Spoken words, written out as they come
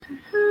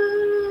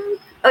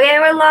Okay,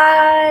 we're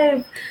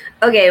live.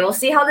 Okay, we'll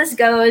see how this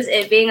goes.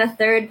 It being a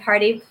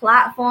third-party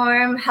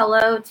platform.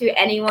 Hello to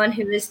anyone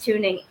who is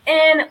tuning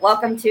in.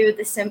 Welcome to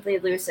the Simply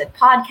Lucid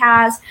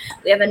podcast.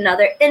 We have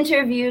another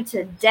interview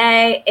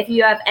today. If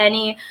you have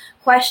any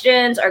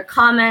questions or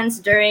comments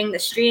during the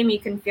stream, you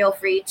can feel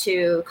free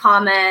to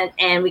comment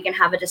and we can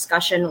have a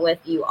discussion with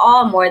you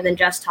all more than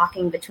just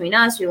talking between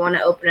us. We want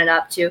to open it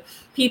up to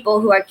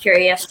people who are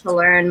curious to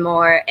learn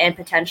more and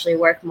potentially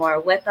work more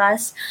with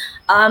us.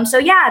 So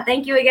yeah,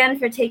 thank you again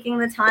for taking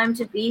the time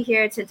to be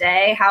here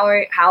today. How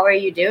are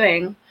you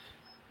doing?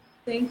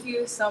 Thank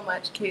you so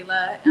much,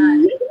 Kayla.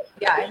 And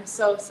yeah, I'm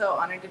so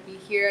honored to be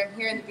here. I'm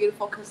here in the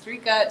beautiful Costa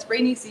Rica. It's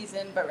rainy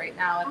season, but right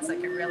now it's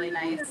like a really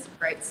nice,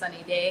 bright,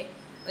 sunny day,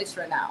 at least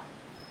right now.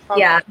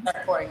 Probably Yeah.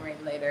 start pouring rain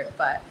later.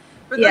 But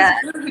for those Yeah.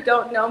 of you who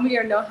don't know me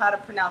or know how to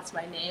pronounce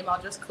my name,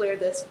 I'll just clear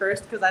this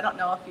first because I don't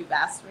know if you've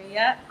asked me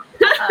yet.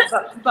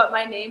 But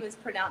my name is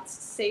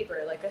pronounced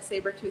saber, like a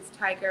saber-toothed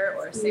tiger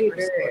or a saber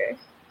sword.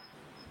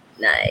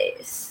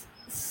 Nice.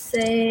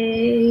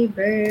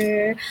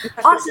 Saber.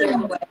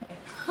 Awesome.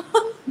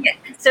 Yeah.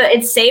 So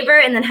it's Saber,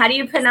 and then how do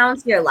you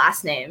pronounce your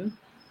last name?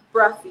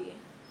 Bruffy.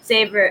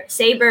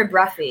 Saber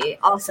Bruffy.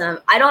 Awesome.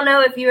 I don't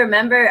know if you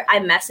remember, I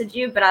messaged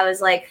you, but I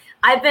was like,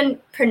 I've been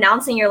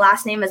pronouncing your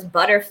last name as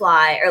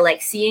butterfly or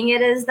like seeing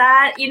it as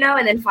that,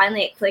 and then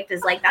finally it clicked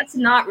as like, that's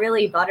not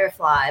really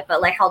butterfly,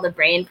 but like how the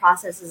brain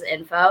processes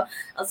info.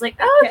 I was like,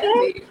 oh,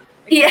 okay.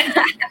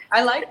 Yeah.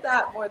 I like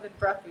that more than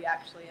Bruffy,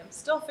 actually. I'm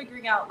still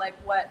figuring out like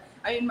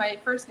my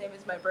first name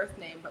is my birth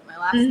name, but my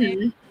last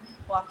name,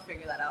 we'll have to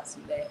figure that out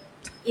someday.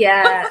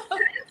 Yeah.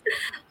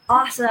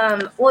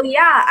 Awesome. Well,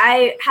 yeah,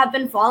 I have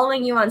been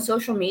following you on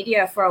social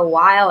media for a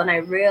while and I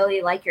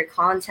really like your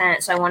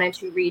content. So I wanted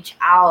to reach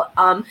out.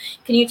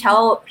 Can you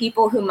tell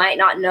people who might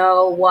not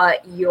know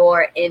what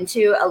you're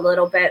into a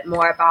little bit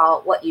more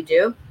about what you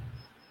do?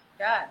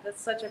 Yeah,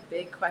 that's such a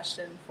big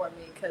question for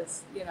me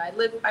because,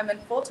 I'm a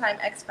full-time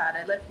expat.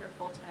 I live here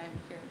full-time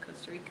here in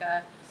Costa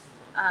Rica.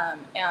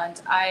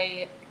 And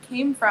I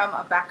came from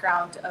a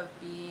background of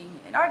being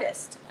an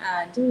artist.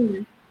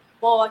 And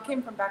well, I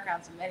came from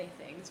backgrounds of many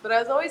things, but I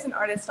was always an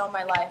artist all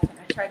my life, and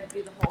I tried to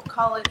do the whole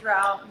college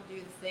route and do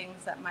the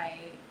things that my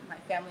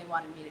family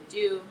wanted me to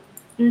do.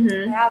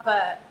 I have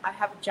a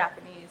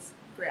Japanese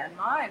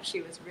grandma, and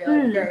she was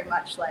really very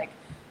much like,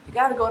 you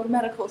got to go to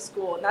medical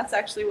school, and that's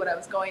actually what I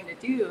was going to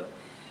do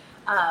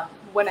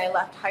when I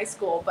left high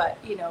school. But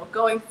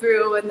going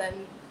through and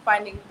then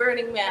finding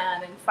Burning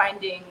Man and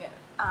finding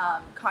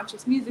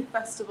conscious music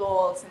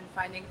festivals and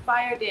finding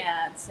fire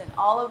dance and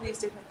all of these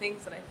different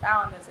things that I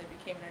found as I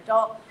became an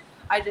adult,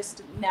 I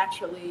just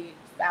naturally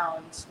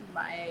found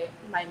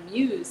my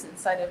muse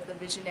inside of the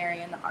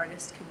visionary and the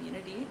artist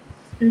community.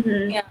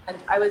 And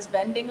I was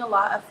vending a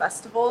lot of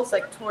festivals,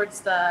 like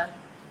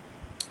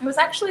it was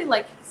actually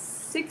like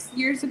 6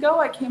 years ago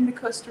I came to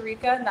Costa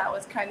Rica, and that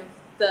was kind of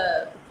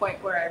the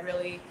point where I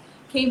really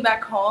came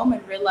back home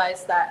and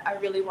realized that I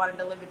really wanted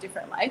to live a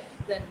different life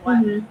than what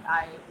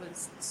I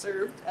was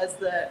served as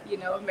the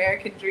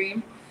American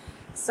dream.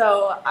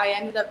 So I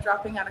ended up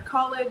dropping out of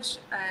college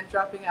and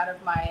dropping out of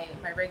my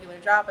regular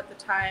job at the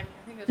time.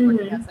 I think I was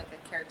working as like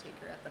a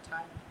caretaker at the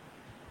time.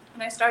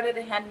 And I started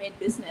a handmade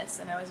business,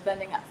 and I was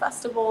vending at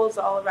festivals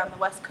all around the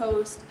West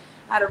Coast.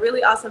 I had a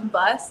really awesome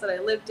bus that I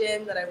lived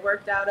in, that I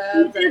worked out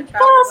of, that I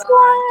traveled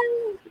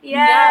on.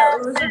 Yeah,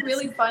 it was a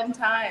really fun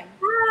time.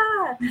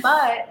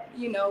 But,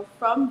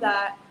 from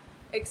that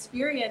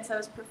experience, I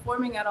was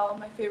performing at all of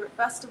my favorite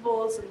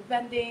festivals and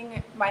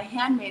vending my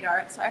handmade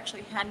art. So I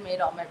actually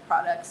handmade all my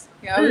products.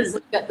 I always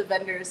looked at the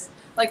vendors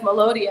like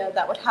Melodia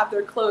that would have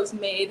their clothes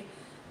made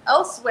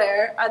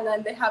elsewhere, and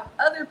then they have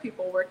other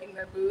people working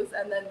their booth,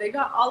 and then they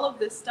got all of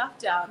this stuff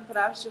down. But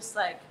I was just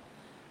like,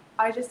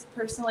 I just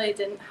personally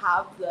didn't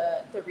have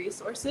the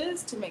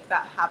resources to make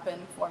that happen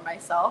for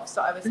myself.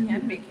 So I was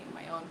hand making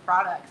my own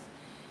products.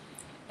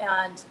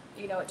 And,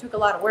 it took a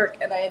lot of work,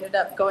 and I ended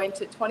up going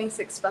to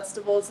 26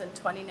 festivals in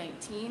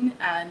 2019,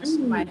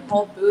 and my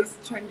whole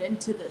booth turned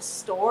into this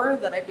store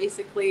that I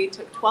basically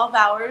took 12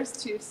 hours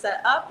to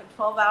set up and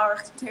 12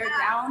 hours to tear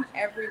down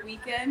every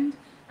weekend.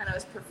 And I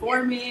was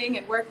performing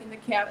and working the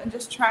camp and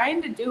just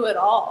trying to do it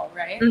all,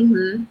 right?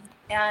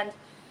 And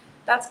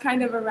that's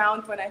kind of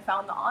around when I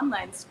found the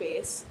online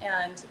space.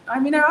 And I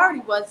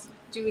already was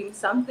doing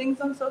some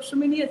things on social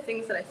media,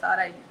 things that I thought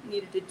I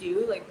needed to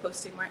do, like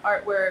posting my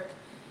artwork,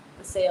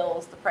 the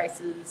sales, the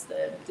prices,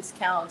 the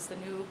discounts, the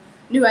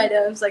new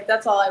items. Like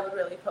that's all I would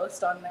really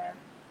post on there.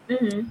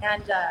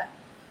 And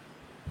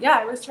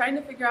I was trying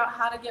to figure out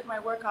how to get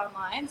my work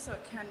online so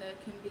it kind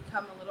of can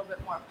become a little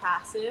bit more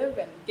passive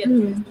and get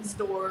through the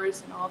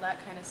stores and all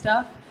that kind of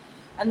stuff.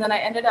 And then I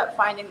ended up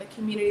finding the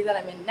community that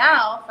I'm in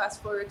now.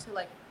 Fast forward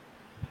to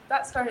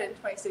that started in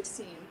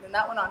 2016, and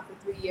that went on for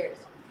 3 years.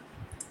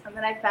 And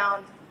then I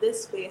found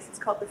this space. It's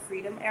called the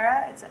Freedom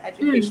Era. It's an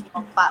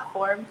educational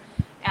platform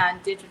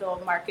and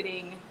digital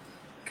marketing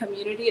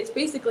community. It's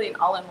basically an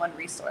all-in-one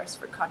resource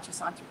for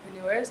conscious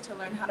entrepreneurs to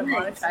learn how to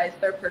monetize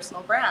their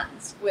personal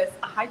brands with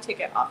a high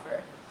ticket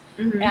offer.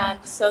 Mm-hmm.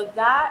 And so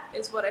that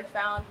is what I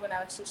found when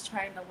I was just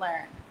trying to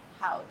learn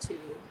how to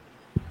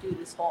do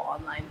this whole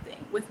online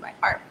thing with my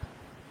art.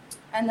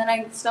 And then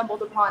I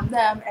stumbled upon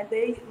them, and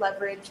they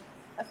leverage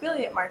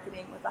affiliate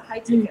marketing with a high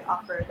ticket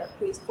offer that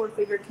pays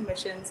 4-figure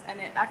commissions, and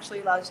it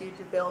actually allows you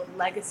to build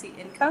legacy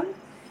income,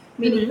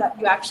 meaning that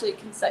you actually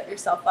can set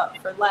yourself up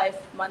for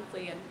life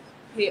monthly and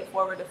pay it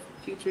forward to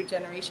future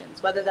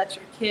generations, whether that's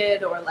your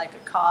kid or like a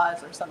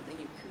cause or something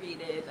you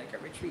created, like a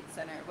retreat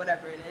center,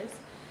 whatever it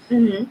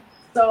is.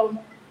 So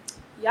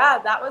yeah,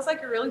 that was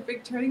like a really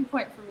big turning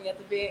point for me at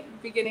the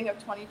beginning of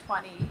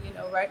 2020,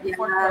 right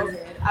before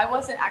COVID. I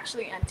wasn't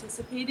actually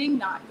anticipating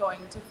not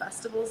going to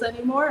festivals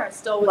anymore. I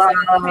still was like,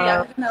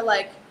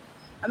 okay,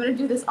 I'm gonna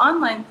do this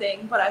online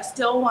thing, but I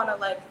still want to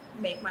like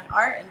make my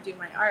art and do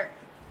my art.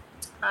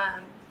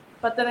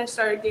 But then I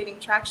started gaining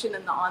traction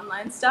in the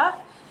online stuff,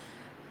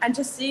 and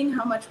just seeing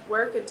how much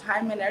work and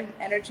time and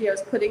energy I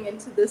was putting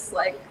into this,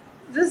 like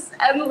this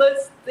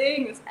endless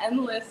thing, this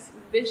endless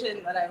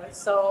vision that I was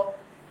so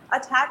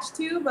attached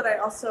to, but I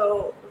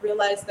also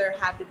realized there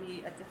had to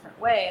be a different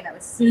way, and I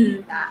was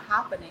seeing that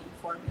happening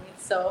for me.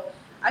 So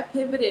I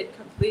pivoted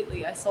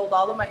completely. I sold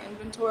all of my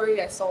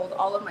inventory. I sold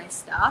all of my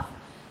stuff,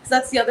 because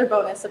that's the other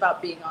bonus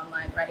about being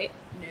online, right?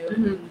 No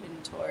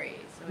inventory,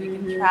 so we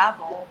can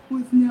travel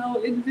with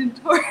no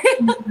inventory.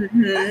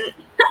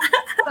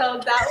 So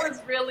that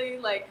was really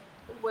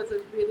was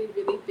a really,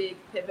 really big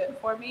pivot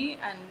for me.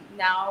 And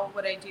now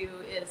what I do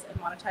is I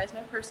monetize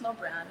my personal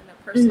brand. And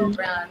a personal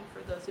brand,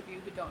 for those of you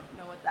who don't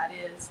know what that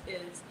is,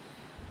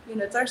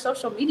 it's our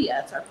social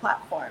media, it's our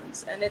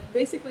platforms. And it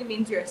basically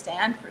means you're a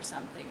stand for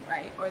something,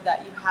 right? Or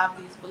that you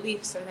have these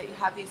beliefs, or that you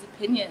have these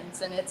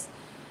opinions. And it's,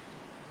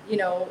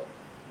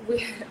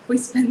 we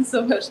spend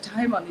so much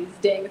time on these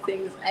dang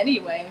things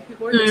anyway.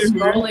 People are just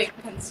scrolling,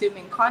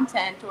 consuming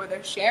content, or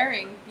they're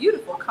sharing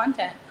beautiful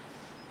content.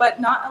 But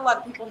not a lot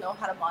of people know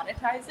how to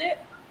monetize it.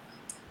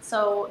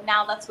 So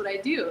now that's what I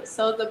do.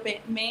 So the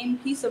main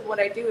piece of what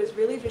I do is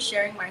really just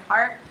sharing my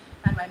heart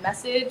and my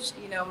message,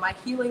 my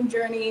healing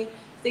journey,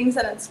 things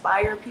that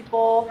inspire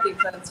people,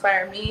 things that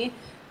inspire me,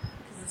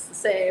 because it's the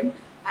same,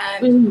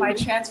 and my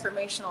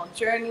transformational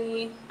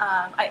journey.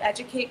 I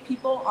educate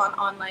people on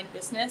online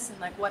business and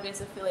like what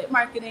is affiliate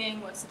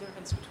marketing, what's the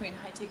difference between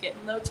high ticket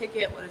and low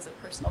ticket, what is a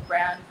personal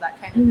brand, that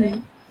kind of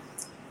thing.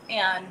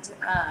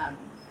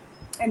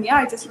 And yeah,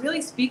 I just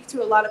really speak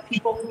to a lot of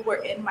people who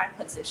were in my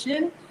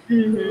position,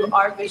 who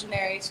are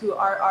visionaries, who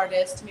are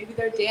artists. Maybe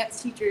they're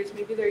dance teachers,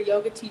 maybe they're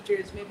yoga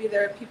teachers, maybe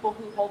they're people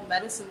who hold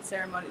medicine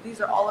ceremony.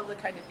 These are all of the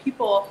kind of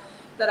people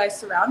that I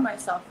surround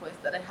myself with,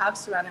 that I have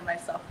surrounded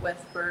myself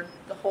with for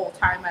the whole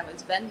time I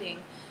was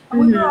vending. And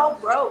we were all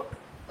broke.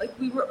 Like,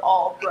 we were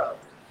all broke.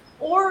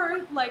 Or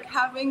like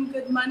having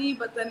good money,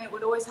 but then it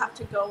would always have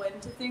to go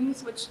into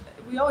things, which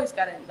we always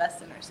got to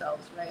invest in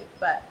ourselves, right?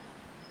 But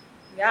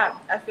yeah,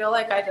 I feel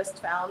like I just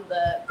found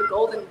the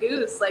golden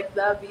goose, like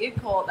the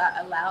vehicle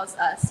that allows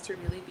us to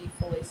really be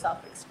fully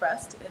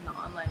self-expressed in the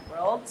online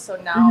world. So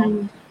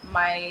now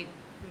my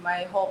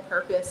whole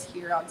purpose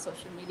here on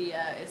social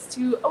media is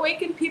to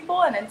awaken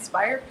people and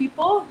inspire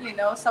people.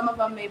 Some of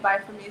them may buy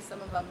from me, some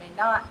of them may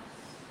not.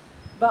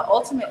 But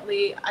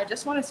ultimately, I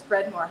just want to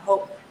spread more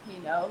hope,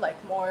 like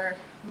more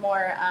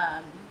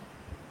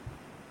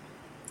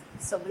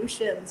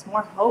solutions,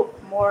 more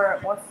hope, more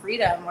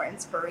freedom, more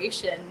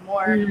inspiration,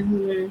 more,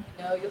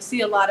 you'll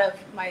see a lot of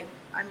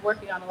I'm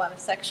working on a lot of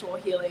sexual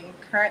healing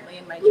currently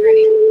in my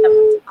journey.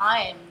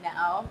 I have time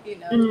now, to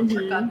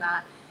work on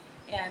that.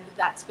 And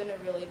that's been a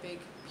really big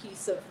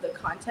piece of the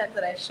content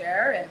that I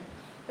share. And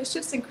it's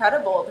just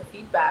incredible, the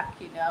feedback,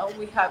 we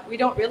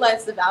don't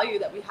realize the value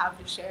that we have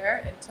to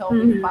share until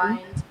we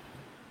find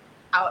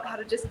out how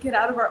to just get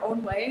out of our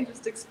own way and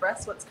just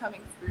express what's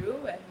coming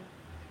through, and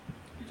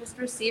just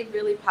receive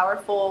really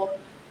powerful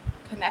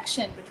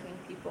connection between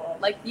people.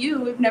 Like you,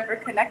 we've never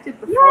connected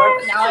before,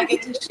 but now I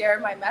get to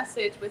share my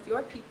message with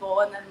your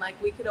people, and then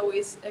we could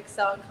always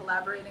excel and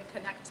collaborate and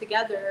connect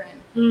together.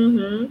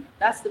 And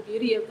that's the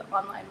beauty of the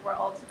online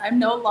world. I'm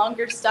no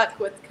longer stuck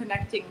with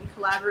connecting and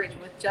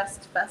collaborating with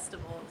just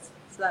festivals.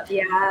 So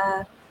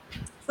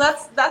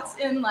that's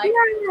in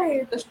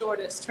the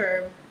shortest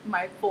term,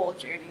 my full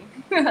journey.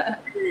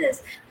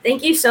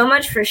 Thank you so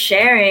much for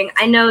sharing.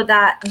 I know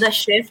that the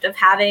shift of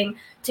having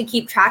to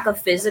keep track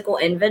of physical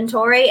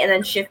inventory and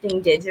then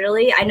shifting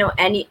digitally, I know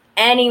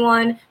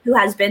anyone who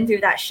has been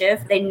through that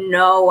shift, they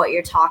know what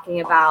you're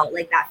talking about,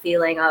 like that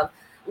feeling of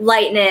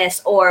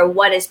lightness or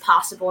what is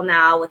possible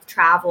now with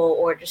travel,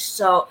 or just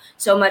so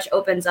much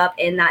opens up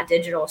in that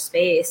digital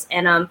space.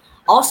 And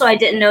also, I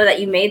didn't know that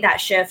you made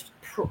that shift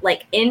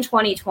like in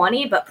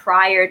 2020, but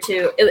prior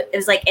to it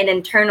was like an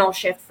internal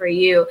shift for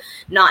you,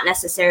 not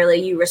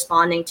necessarily you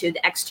responding to the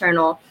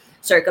external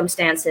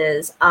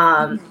circumstances.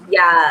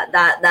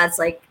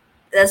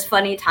 That's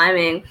funny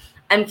timing.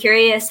 I'm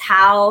curious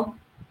how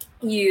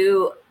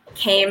you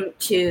came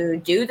to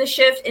do the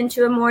shift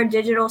into a more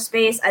digital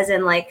space, as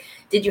in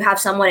did you have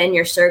someone in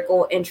your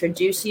circle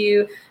introduce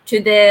you to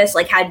this?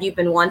 Had you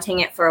been wanting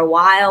it for a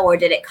while, or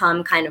did it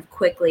come kind of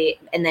quickly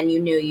and then you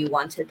knew you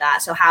wanted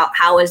that? So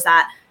how was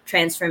that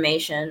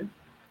transformation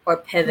or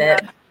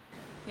pivot?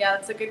 Yeah,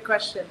 that's a good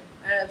question.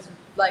 And it's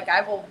like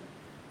I will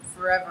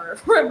forever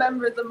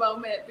remember the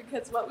moment,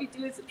 because what we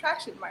do is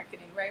attraction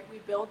marketing, right? We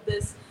build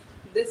this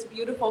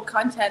beautiful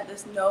content,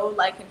 this know,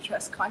 like, and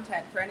trust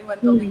content for anyone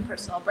building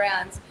personal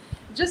brands.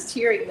 Just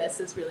hearing this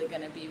is really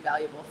going to be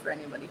valuable for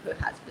anybody who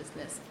has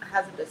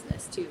a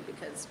business too,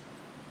 because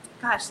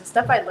gosh, the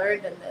stuff I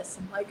learned in this,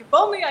 I'm like, if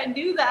only I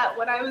knew that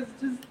when I was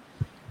just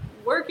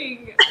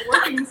working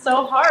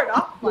so hard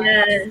offline.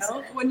 Yes. You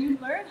know? When you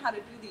learn how to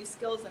do these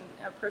skills in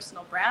a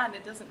personal brand,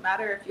 it doesn't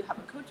matter if you have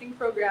a coaching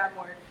program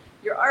or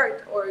your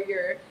art or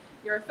your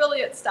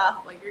affiliate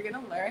stuff, like, you're going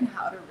to learn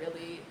how to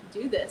really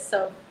do this.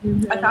 So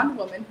I found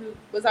a woman who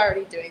was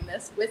already doing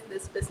this with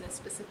this business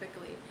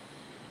specifically.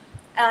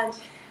 And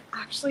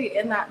actually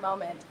in that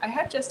moment, I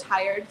had just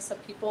hired some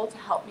people to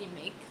help me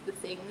make the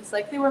things.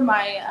 Like, they were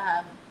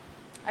my,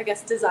 I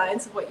guess,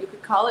 designs of what you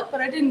could call it,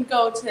 but I didn't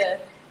go to,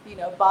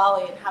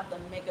 Bali and have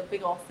them make a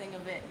big old thing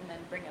of it and then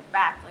bring it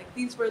back. Like,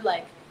 these were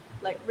like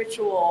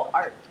ritual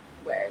art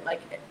wear.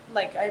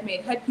 Like I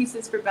made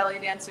headpieces for belly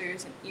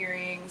dancers and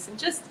earrings and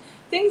just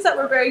things that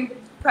were very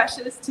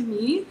precious to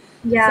me.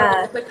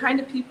 Yeah. So the kind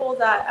of people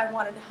that I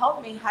wanted to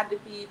help me had to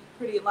be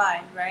pretty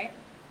aligned, right?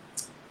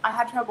 I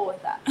had trouble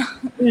with that.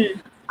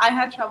 I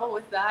had trouble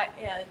with that,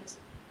 and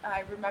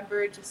I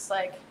remember just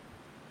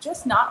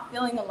not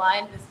feeling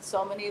aligned with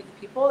so many of the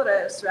people that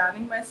I was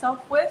surrounding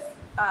myself with,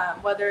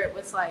 whether it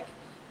was like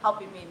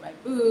helping me in my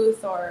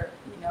booth or,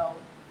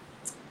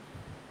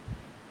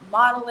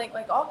 modeling,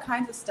 like all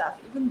kinds of stuff,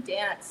 even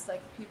dance, like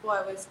people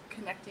I was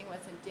connecting with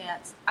in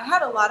dance. I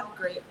had a lot of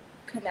great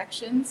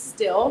connections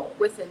still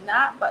within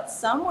that, but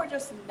some were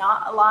just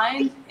not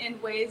aligned in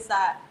ways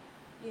that,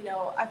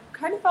 I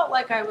kind of felt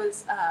like I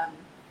was,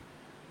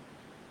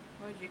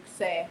 what would you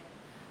say?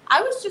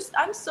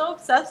 I'm so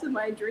obsessed with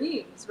my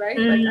dreams, right?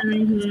 Like, I'm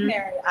a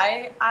visionary.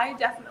 I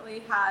definitely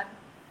had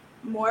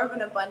more of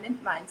an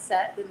abundant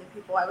mindset than the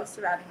people I was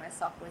surrounding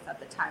myself with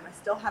at the time. I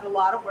still had a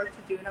lot of work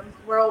to do, and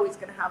we're always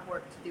going to have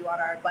work to do on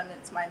our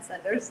abundance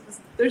mindset.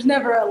 There's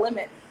never a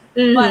limit.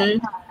 But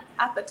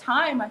at the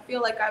time, I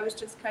feel like I was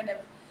just kind of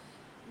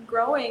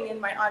growing in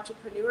my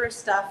entrepreneur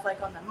stuff,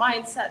 like on the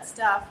mindset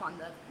stuff, on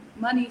the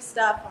money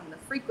stuff, on the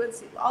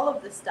frequency, all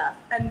of this stuff,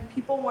 and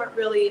people weren't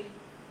really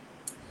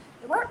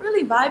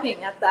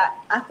vibing at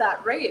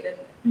that rate.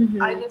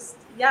 And I just,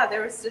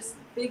 there was this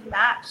big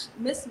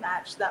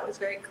mismatch that was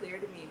very clear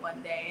to me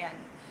one day, and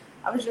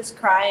I was just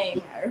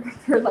crying. I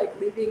remember like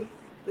leaving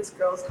this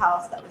girl's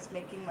house that was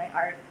making my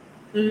art,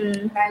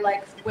 and I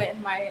like went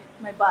in my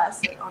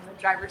bus on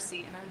the driver's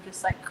seat, and I'm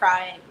just like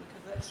crying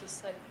because I was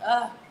just like,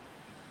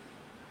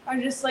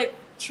 I'm just like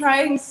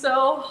trying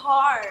so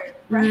hard,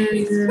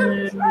 right?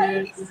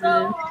 Trying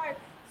so hard.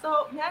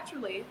 So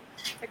naturally,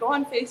 I go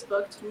on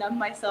Facebook to numb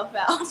myself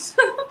out.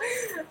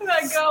 And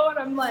I go and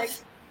I'm like,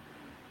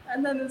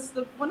 and then it's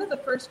one of the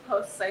first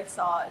posts I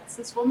saw. It's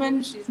this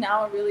woman. She's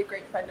now a really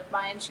great friend of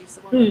mine. She's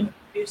the woman who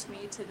introduced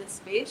me to this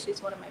space.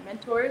 She's one of my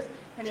mentors.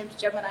 Her name's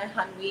Gemini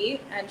Hanwi,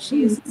 and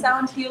she's a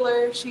sound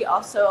healer. She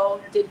also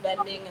did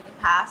bending in the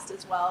past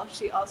as well.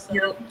 She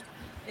also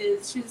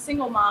she's a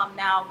single mom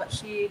now, but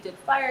she did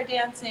fire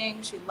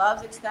dancing. She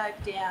loves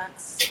ecstatic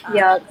dance.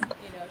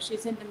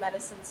 She's into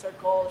medicine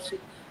circles.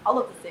 All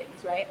of the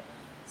things, right?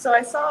 So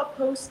I saw a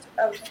post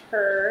of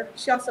her.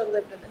 She also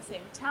lived in the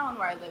same town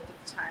where I lived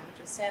at the time, which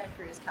was Santa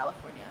Cruz,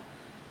 California.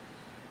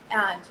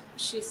 And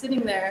she's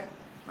sitting there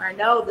where I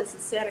know this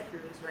is Santa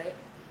Cruz, right?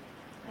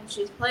 And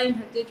she's playing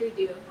her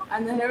didgeridoo.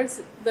 And then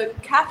the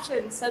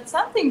caption said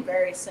something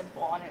very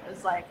simple, and it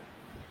was like,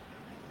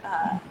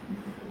 I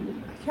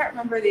can't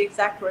remember the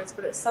exact words,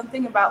 but it's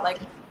something about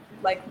like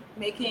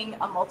making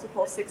a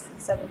multiple 6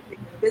 and 7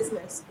 figure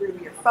business through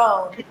your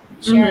phone,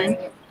 sharing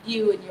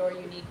you and your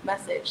unique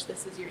message.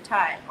 This is your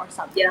time, or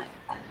something like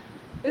that.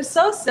 It was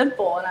so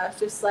simple, and I was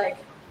just like,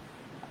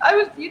 I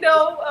was at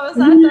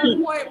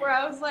that point where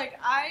I was like,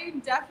 I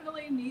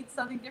definitely need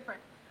something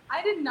different.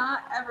 I did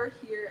not ever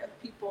hear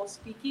of people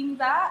speaking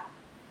that,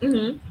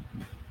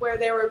 where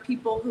there were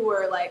people who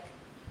were like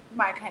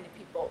my kind of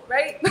people,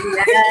 right?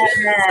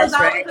 Yes, so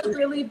that was a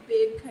really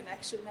big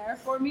connection there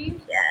for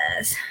me.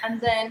 Yes. And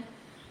then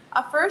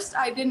at first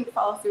I didn't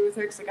follow through with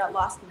her because I got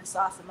lost in the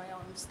sauce of my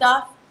own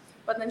stuff.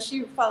 But then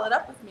she followed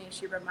up with me, and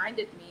she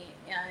reminded me,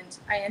 and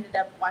I ended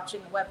up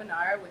watching a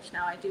webinar, which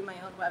now I do my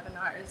own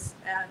webinars,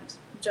 and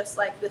just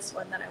like this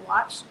one that I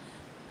watched.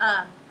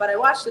 But I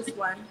watched this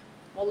one,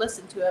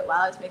 listened to it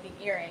while I was making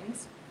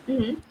earrings.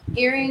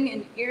 Earring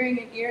and earring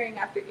and earring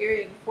after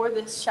earring for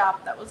this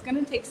shop that was going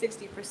to take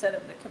 60%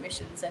 of the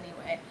commissions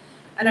anyway.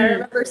 And I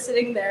remember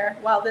sitting there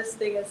while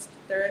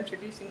they're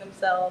introducing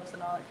themselves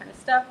and all that kind of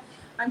stuff.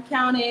 I'm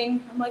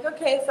counting. I'm like,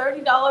 okay,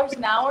 $30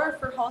 an hour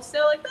for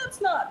wholesale. Like, that's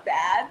not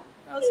bad.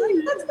 I was like,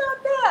 that's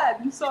not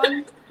bad. And so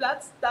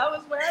that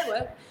was where I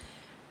lived.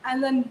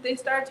 And then they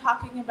started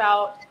talking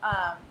about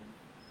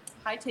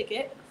high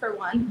ticket, for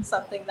one,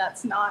 something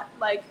that's not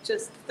like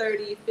just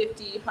 30,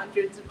 50,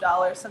 hundreds of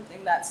dollars,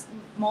 something that's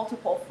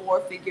multiple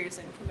 4 figures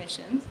in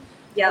commissions.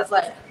 I was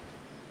like,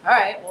 all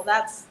right, well,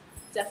 that's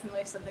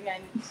definitely something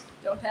I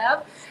don't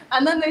have.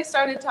 And then they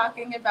started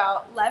talking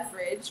about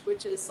leverage,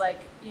 which is like,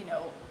 you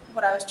know,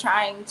 what I was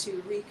trying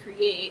to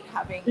recreate,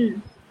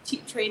 having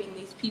training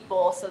these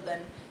people, so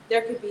then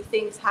there could be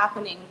things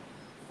happening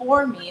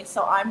for me,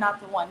 so I'm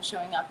not the one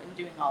showing up and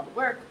doing all the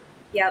work.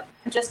 Yep.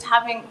 Just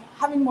having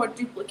more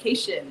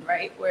duplication,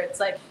 right? Where it's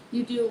like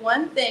you do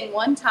one thing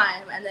one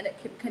time and then it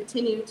can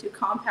continue to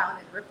compound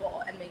and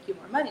ripple and make you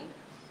more money.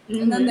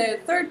 And then the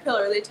third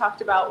pillar they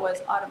talked about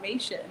was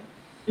automation.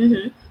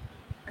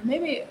 Or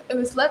maybe it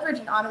was leverage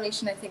and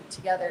automation, I think,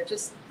 together.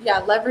 Just,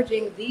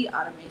 leveraging the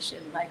automation,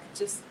 like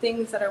just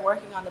things that are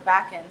working on the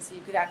back end so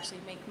you could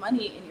actually make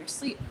money in your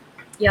sleep.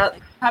 Yep.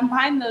 Like,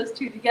 combine those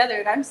two together,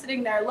 and I'm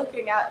sitting there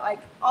looking at like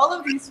all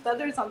of these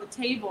feathers on the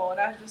table, and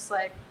I was just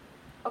like,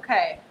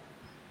 okay.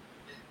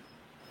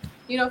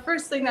 You know,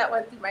 first thing that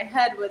went through my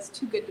head was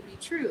too good to be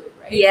true,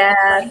 right?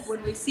 Yes. Like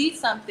when we see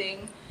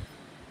something,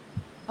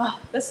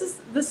 this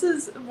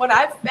is what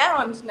I've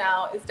found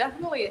now is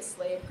definitely a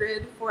slave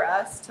grid for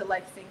us to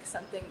like think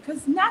something,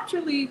 because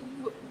naturally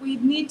we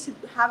need to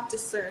have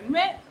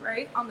discernment,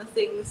 right, on the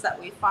things that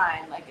we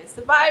find. Like, is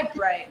the vibe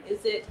right?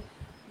 Is it,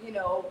 you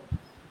know,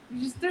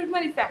 there's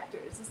many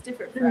factors. It's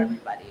different for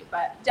everybody,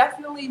 but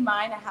definitely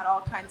mine, I had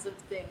all kinds of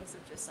things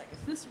of just like, is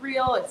this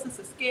real? Is this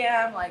a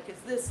scam? Like, is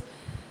this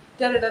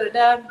da da da da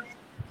da?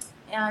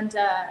 And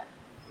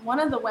one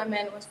of the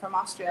women was from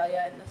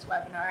Australia in this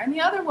webinar, and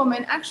the other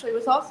woman actually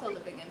was also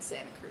living in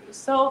Santa Cruz.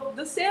 So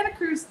the Santa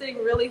Cruz thing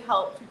really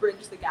helped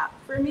bridge the gap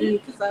for me,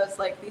 because I was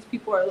like, these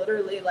people are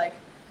literally like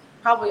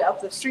probably up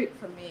the street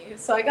from me.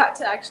 So I got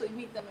to actually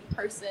meet them in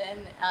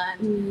person,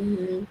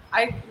 and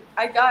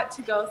I got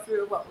to go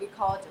through what we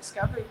call a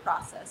discovery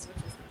process, which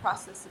is the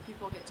process that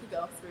people get to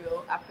go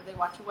through after they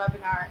watch a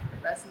webinar. If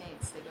it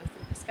resonates, they go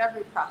through the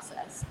discovery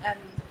process. And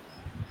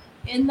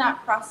in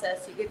that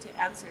process, you get to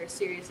answer a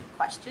series of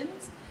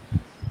questions.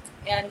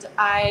 And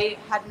I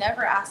had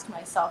never asked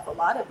myself a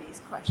lot of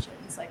these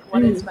questions, like,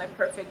 what does my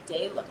perfect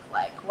day look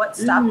like?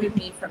 What's stopping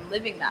me from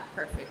living that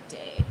perfect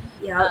day?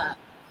 I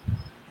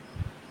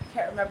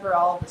can't remember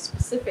all the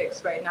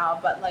specifics right now,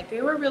 but like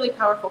they were really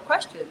powerful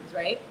questions,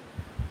 right?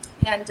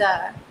 And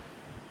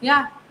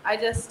I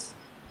just,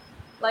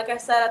 like I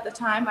said at the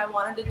time, I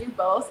wanted to do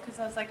both, because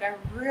I was like, I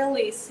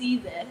really see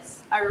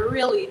this. I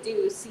really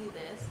do see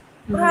this.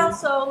 But I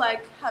also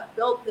like have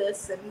built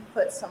this and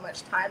put so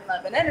much time,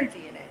 love, and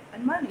energy in it,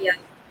 and money.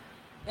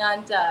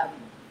 And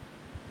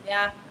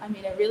I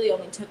mean, it really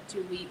only took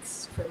 2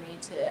 weeks for me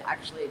to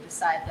actually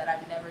decide that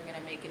I'm never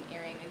gonna make an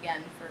earring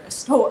again for a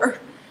store.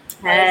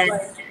 I was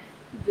like,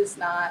 I'm just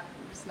not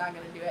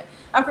gonna do it.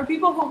 And for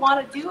people who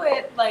want to do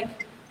it,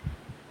 like,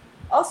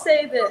 I'll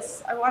say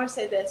this. I want to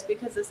say this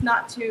because it's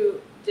not to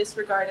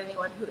disregard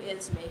anyone who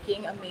is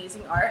making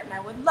amazing art, and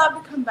I would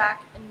love to come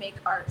back and make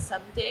art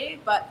someday.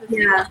 But the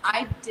thing that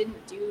I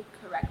didn't do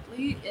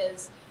correctly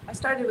is I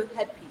started with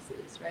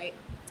headpieces, right?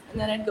 And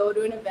then I'd go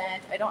to an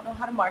event. I don't know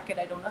how to market.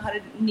 I don't know how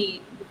to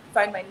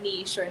find my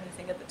niche or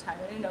anything at the time.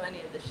 I didn't know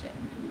any of this shit.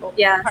 Oh,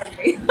 pardon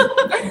me.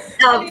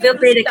 Oh, feel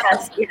free to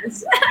cuss,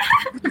 yes.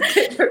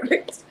 Okay,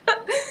 perfect.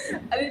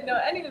 I didn't know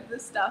any of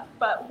this stuff,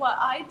 but what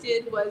I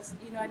did was,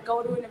 you know, I'd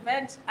go to an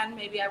event and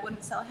maybe I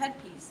wouldn't sell a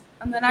headpiece.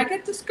 And then I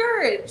get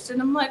discouraged,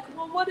 and I'm like,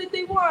 well, what did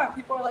they want?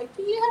 People are like,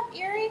 do you have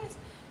earrings?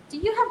 Do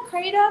you have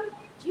kratom?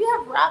 Do you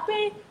have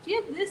rapé? Do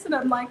you have this? And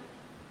I'm like,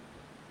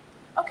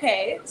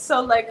 okay, so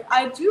like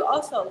I do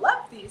also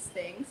love these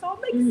things, so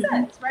it makes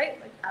sense,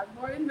 right? Like have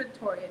more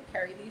inventory and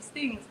carry these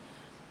things.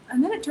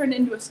 And then it turned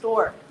into a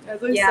store,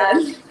 as I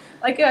said.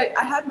 Like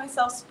I had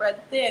myself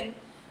spread thin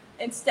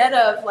instead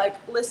of like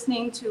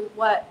listening to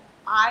what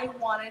I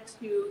wanted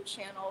to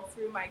channel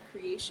through my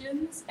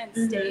creations and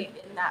stay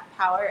in that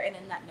power and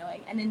in that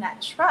knowing and in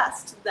that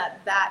trust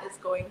that is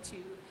going to,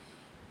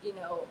 you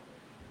know,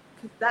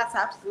 because that's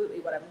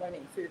absolutely what I'm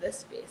learning through this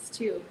space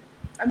too.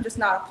 I'm just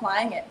not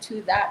applying it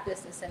to that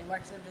business anymore,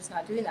 because I'm just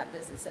not doing that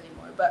business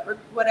anymore. But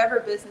whatever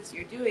business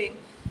you're doing,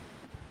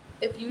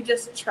 if you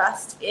just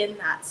trust in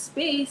that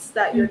space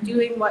that you're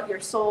doing what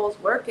your soul's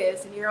work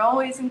is, and you're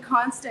always in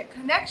constant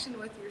connection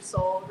with your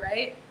soul,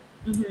 right?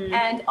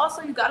 And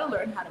also you got to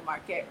learn how to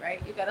market,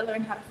 right? You got to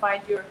learn how to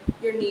find your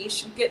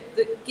niche, get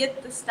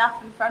the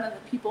stuff in front of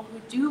the people who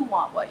do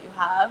want what you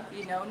have,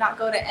 you know, not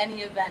go to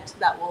any event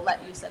that will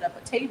let you set up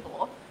a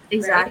table.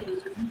 Exactly.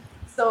 Right?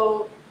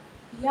 So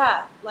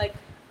yeah, like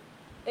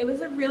it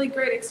was a really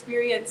great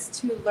experience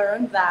to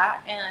learn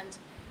that. And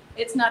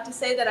it's not to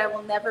say that I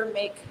will never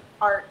make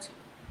art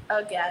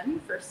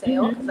again for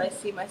sale, because I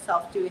see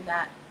myself doing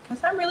that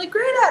because I'm really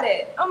great at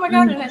it. Oh my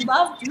God, and I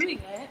love doing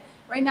it.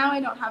 Right now I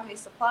don't have any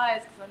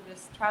supplies because I'm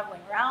just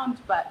traveling around,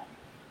 but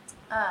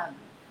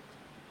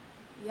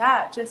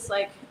just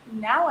like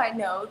now I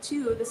know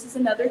too, this is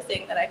another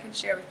thing that I can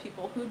share with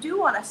people who do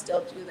want to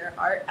still do their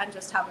art and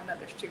just have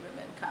another stream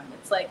of income.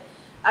 It's like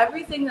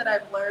everything that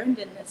I've learned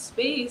in this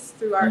space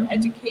through our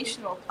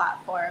educational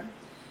platform.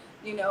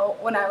 You know,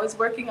 when I was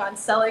working on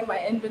selling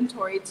my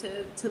inventory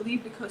to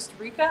leave to Costa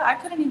Rica, I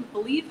couldn't even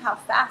believe how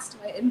fast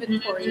my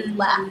inventory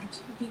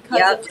left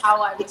because of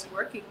how I was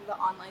working the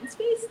online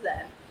space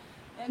then.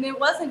 And it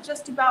wasn't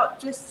just about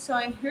just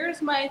showing,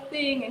 here's my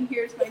thing and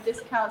here's my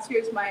discounts,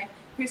 here's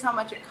how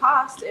much it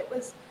cost. It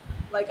was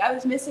like I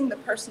was missing the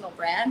personal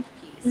brand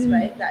piece,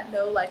 right? That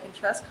know, like, and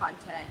trust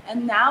content.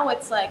 And now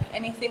it's like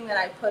anything that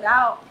I put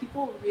out,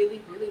 people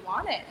really, really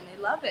want it and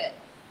they love it.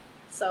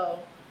 So,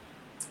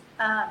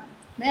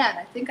 man,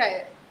 I think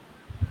I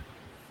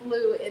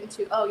flew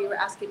into, you were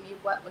asking me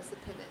what was the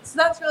pivot. So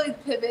that's really the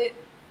pivot.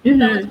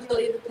 That was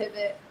really the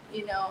pivot,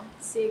 you know,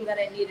 seeing that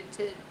I needed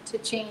to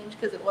change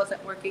because it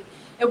wasn't working.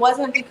 It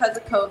wasn't because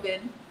of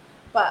COVID,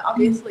 but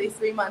obviously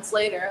 3 months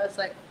later, I was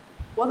like,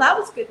 well, that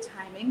was good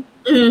timing.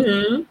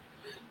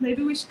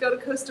 Maybe we should go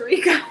to Costa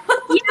Rica.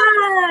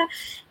 Yeah,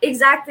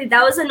 exactly.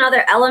 That was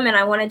another element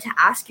I wanted to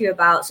ask you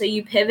about. So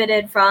you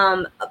pivoted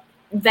from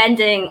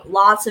vending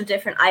lots of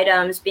different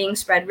items, being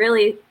spread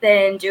really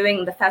thin,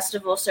 doing the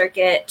festival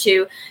circuit,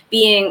 to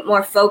being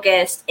more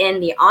focused in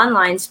the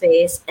online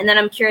space. And then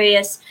I'm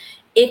curious,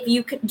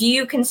 do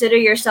you consider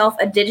yourself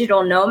a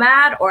digital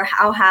nomad, or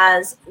how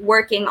has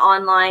working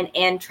online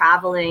and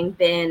traveling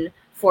been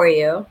for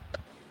you?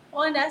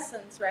 Well, in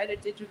essence, right, a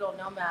digital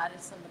nomad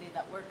is somebody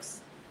that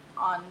works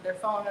on their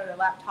phone or their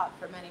laptop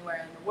from anywhere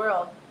in the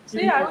world. So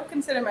yeah, I would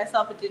consider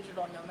myself a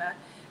digital nomad.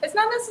 It's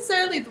not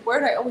necessarily the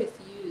word I always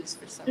use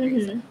for some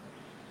reason.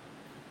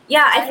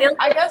 Yeah,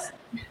 I guess.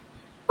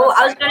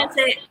 I was going to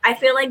say, I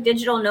feel like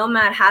digital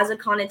nomad has a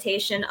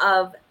connotation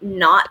of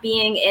not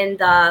being in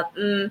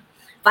the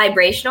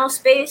vibrational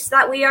space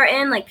that we are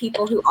in, like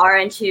people who are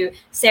into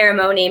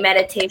ceremony,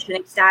 meditation,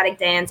 ecstatic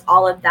dance,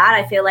 all of that.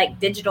 I feel like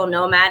digital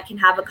nomad can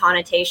have a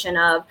connotation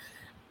of,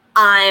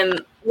 I'm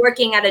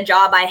working at a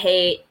job I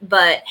hate,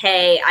 but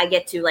hey, I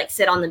get to like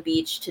sit on the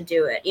beach to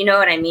do it. You know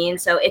what I mean?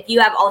 So if you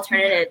have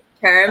alternative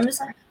terms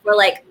for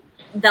like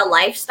the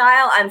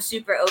lifestyle, I'm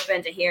super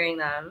open to hearing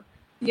them.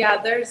 Yeah,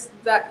 there's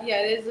that.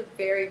 Yeah, it is a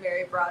very,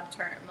 very broad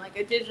term. Like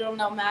a digital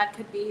nomad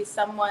could be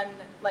someone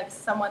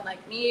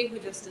like me who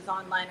just is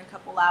online a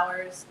couple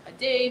hours a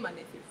day,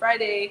 Monday through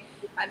Friday,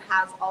 and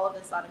has all of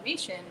this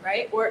automation,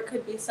 right? Or it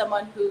could be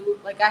someone who,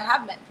 like, I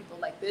have met people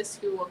like this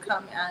who will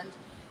come and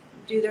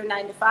do their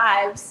 9 to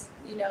 5s,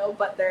 you know,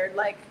 but they're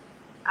like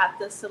at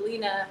the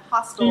Selena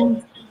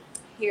hostel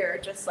here,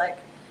 just like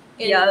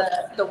in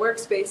the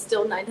workspace,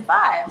 still 9 to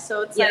 5.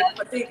 So it's like,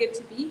 but they get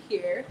to be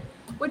here,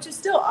 which is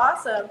still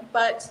awesome.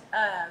 But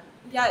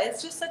yeah,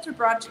 it's just such a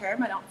broad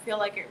term. I don't feel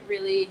like it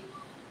really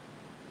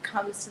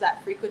comes to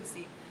that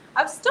frequency.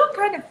 I'm still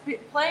kind of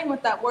playing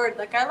with that word.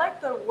 Like, I like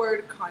the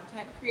word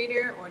content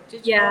creator or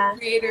digital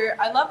creator.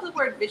 I love the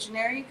word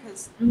visionary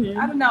because,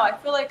 I don't know, I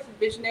feel like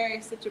visionary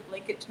is such a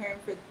blanket term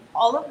for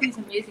all of these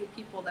amazing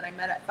people that I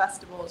met at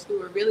festivals who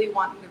were really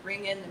wanting to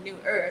bring in the new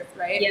earth,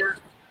 right? Yeah.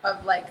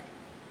 Of like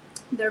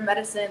their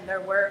medicine, their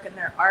work, and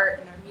their art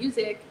and their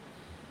music.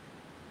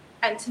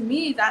 And to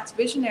me, that's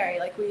visionary.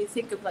 Like, when you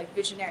think of like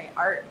visionary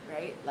art,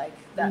 right? Like,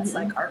 that's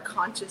like our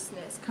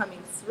consciousness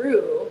coming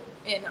through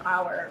in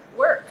our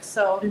work.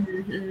 So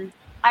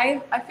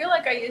I feel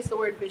like I use the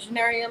word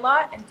visionary a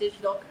lot, and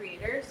digital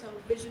creator. So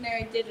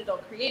visionary digital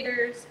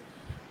creators.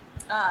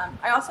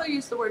 I also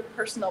use the word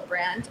personal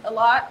brand a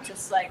lot,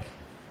 just like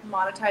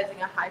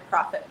monetizing a high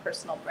profit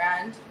personal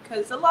brand,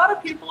 because a lot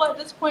of people at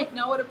this point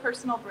know what a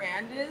personal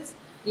brand is.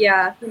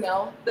 Yeah. You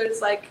know,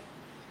 there's like,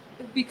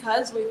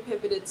 because we've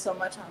pivoted so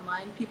much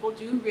online, people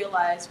do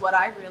realize what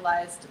I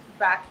realized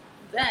back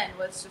then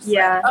was just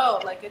like,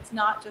 oh, like, it's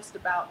not just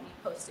about me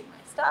posting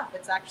my stuff.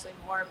 It's actually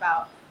more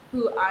about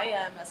who I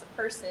am as a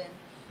person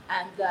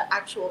and the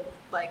actual,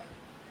 like,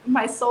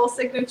 my soul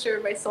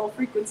signature, my soul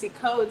frequency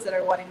codes that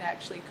are wanting to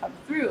actually come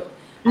through.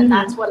 And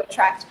that's what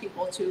attracts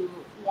people to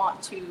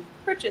want to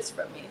purchase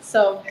from me.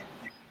 So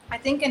I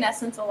think in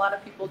essence, a lot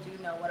of people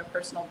do know what a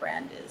personal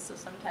brand is. So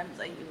sometimes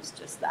I use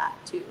just that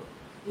too.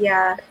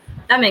 Yeah,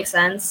 that makes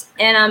sense.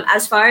 And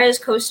as far as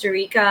Costa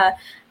Rica,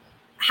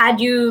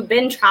 had you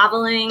been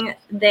traveling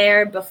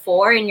there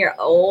before in your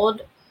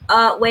old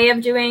way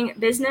of doing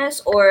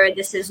business, or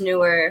this is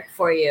newer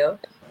for you?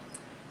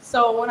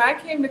 So when I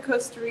came to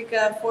Costa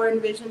Rica for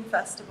Envision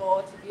Festival,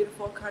 it's a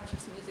beautiful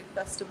conscious music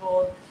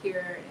festival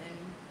here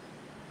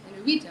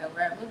in Uvito,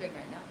 where I'm living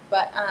right now.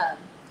 But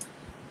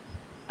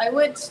I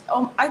went,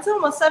 it's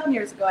almost 7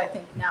 years ago, I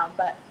think now,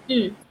 but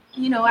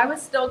you know, I was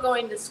still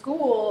going to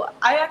school.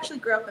 I actually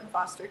grew up in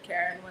foster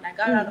care, and when I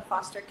got out of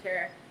foster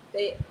care,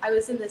 I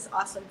was in this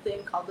awesome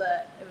thing called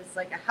it was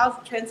like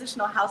a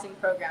transitional housing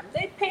program.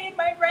 They paid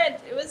my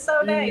rent. It was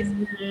so nice.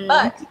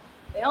 But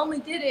they only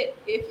did it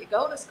if you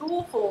go to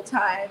school full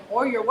time,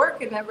 or you're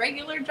working a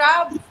regular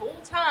job full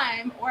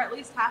time, or at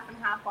least half and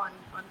half on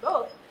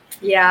both.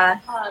 Yeah.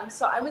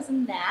 So I was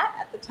in that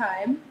at the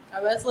time. I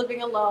was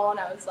living alone.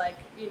 I was like,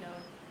 you know,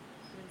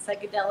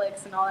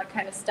 psychedelics and all that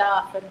kind of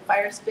stuff, and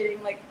fire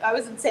spitting. Like, I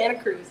was in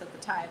Santa Cruz at the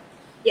time.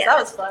 So that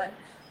was fun.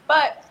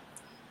 But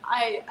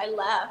I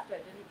left. I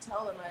didn't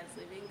tell them I was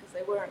leaving because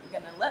they weren't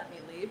going to let me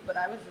leave, but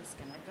I was just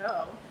going to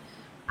go.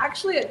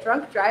 Actually, a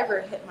drunk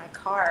driver hit my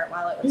car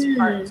while it was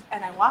parked,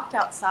 and I walked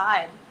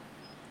outside,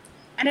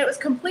 and it was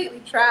completely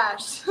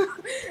trashed.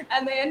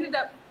 And they ended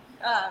up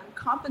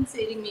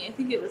compensating me. I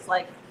think it was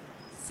like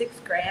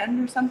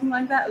 $6,000 or something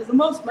like that. It was the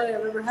most money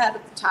I've ever had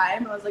at the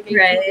time. I was like 18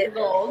 Right. years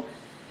old.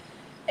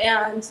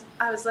 And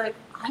I was like,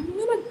 I'm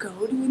going to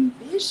go to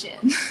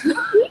Envision.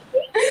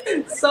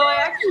 So I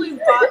actually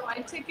bought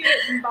my ticket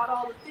and bought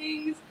all the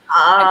things.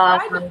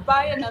 I tried to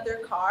buy another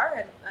car,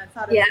 and I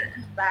thought I was going to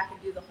come back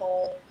and do the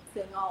whole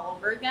thing all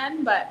over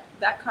again, but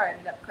that car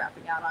ended up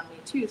crapping out on me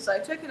too. So I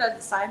took it as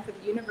a sign for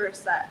the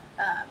universe that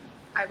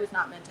I was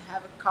not meant to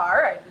have a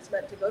car. I was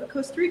meant to go to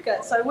Costa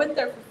Rica. So I went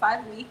there for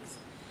 5 weeks.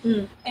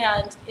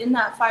 And in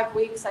that 5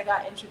 weeks, I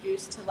got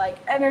introduced to like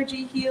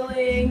energy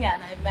healing,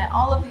 and I met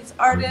all of these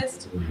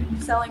artists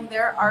selling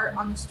their art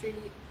on the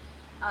street.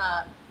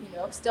 You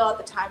know, still at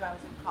the time I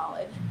was in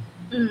college.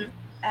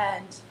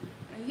 And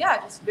yeah,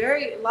 just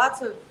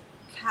lots of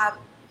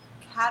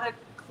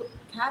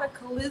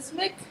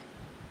cataclysmic.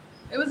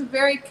 It was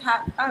very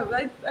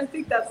I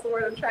think that's the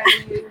word I'm trying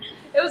to use.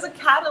 It was a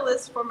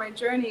catalyst for my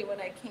journey when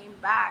I came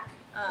back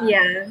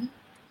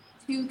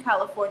to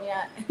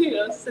California. You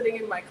know, sitting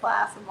in my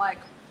class, I'm like,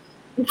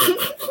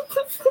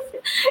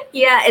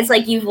 yeah, it's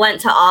like you went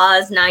to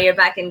Oz, now you're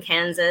back in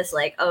Kansas,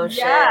 like, oh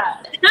shit.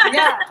 Yeah,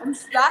 and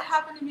that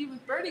happened to me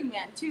with Burning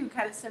Man too,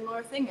 kind of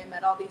similar thing. I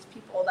met all these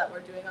people that were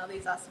doing all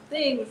these awesome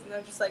things, and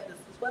they're just like, this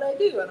is what I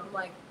do, and I'm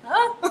like,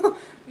 huh?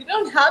 You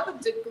don't have a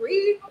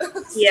degree?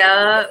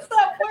 Yeah. What's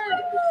that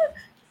word?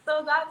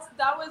 So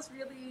that was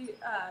really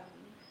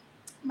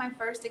my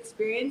first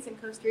experience in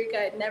Costa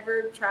Rica. I'd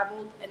never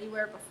traveled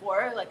anywhere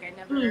before. Like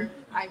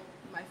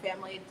my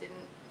family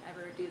didn't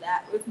ever do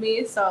that with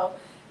me, so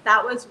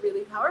that was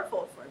really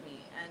powerful for me,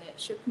 and it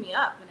shook me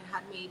up, and it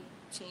had me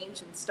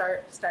change and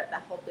start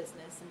that whole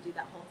business and do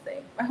that whole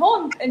thing. My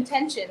whole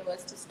intention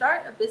was to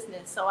start a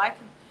business so I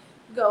could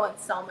go and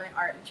sell my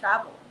art and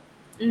travel.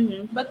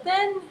 But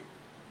then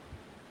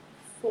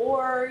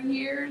 5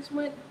 years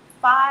went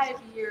by.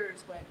 5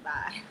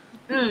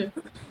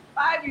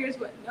 years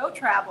went no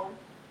travel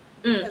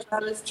because I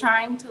was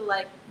trying to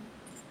like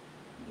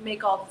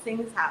make all the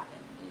things happen,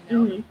 you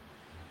know,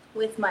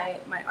 with my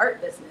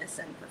art business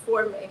and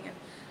performing, and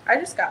I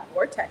just got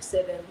vortexed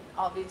and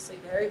obviously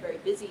very, very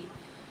busy.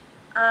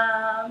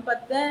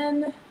 But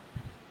then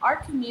our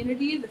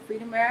community, the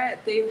Freedom Era,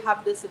 they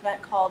have this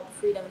event called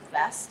Freedom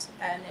Fest,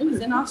 and it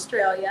was in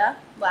Australia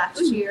last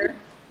year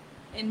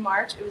in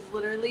March.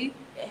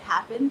 It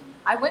happened.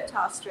 I went to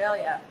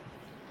Australia.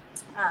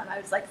 I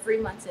was like 3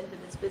 months into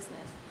this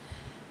business,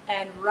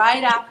 and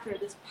right after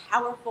this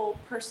powerful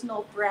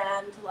personal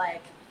brand,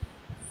 like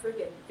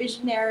friggin'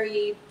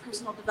 visionary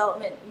personal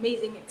development,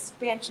 amazing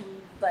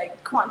expansion,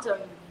 like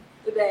quantum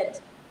event,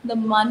 the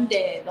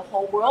Monday, the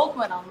whole world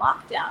went on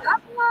lockdown.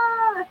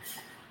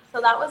 So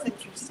that was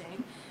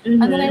interesting.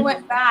 And then I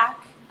went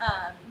back,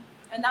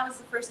 and that was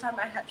the first time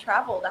I had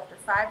traveled after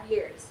 5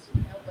 years.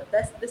 You know, but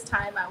this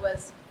time I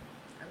was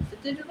a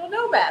digital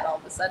nomad all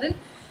of a sudden.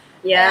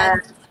 Yeah.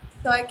 And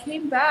so I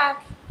came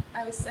back.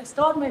 I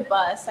still had my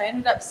bus. I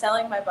ended up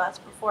selling my bus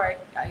before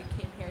I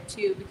came here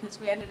too, because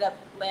we ended up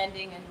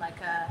landing in like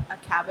a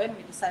cabin.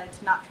 We decided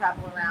to not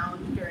travel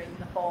around during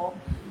the full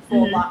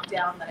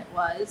lockdown that it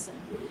was,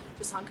 and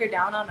just hunker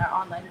down on our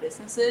online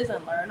businesses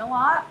and learn a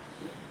lot.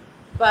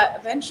 But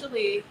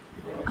eventually,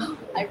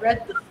 I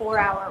read the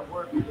 4-Hour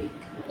Workweek.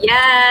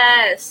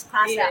 Yes,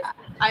 classic. Yeah,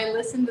 I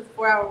listened to the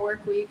 4-Hour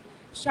Workweek.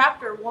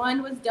 Chapter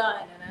 1 was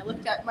done, and I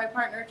looked at my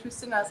partner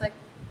Tristan, and I was like,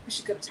 we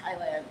should go to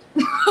Thailand.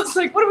 I was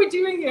like, what are we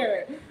doing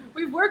here?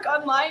 We work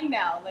online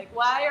now. Like,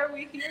 why are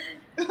we here?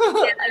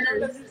 I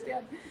don't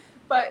understand.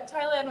 But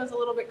Thailand was a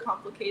little bit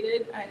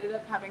complicated. I ended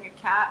up having a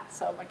cat,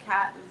 so my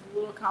cat is a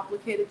little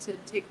complicated to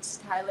take to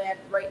Thailand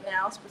right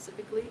now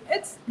specifically.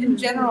 It's in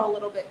general a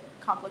little bit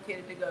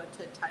complicated to go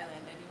to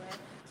Thailand anyway.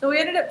 So we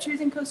ended up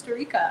choosing Costa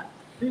Rica.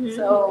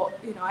 So,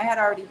 you know, I had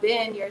already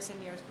been years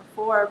and years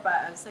before,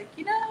 but I was like,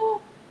 you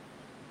know,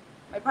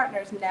 my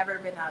partner's never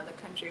been out of the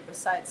country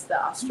besides the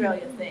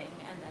Australia thing,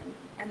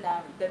 and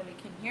then we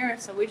came here.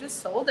 So we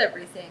just sold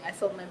everything. I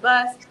sold my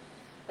bus.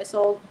 I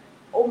sold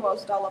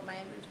almost all of my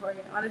inventory.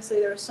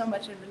 Honestly, there was so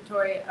much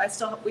inventory.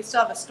 We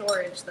still have a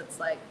storage that's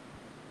like,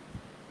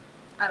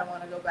 I don't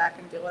want to go back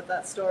and deal with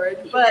that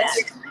storage, but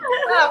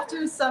I'll have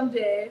to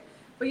someday.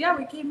 But yeah,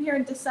 we came here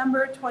in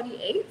December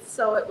 28th,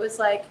 so it was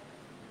like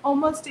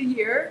almost a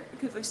year,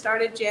 because I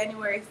started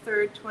January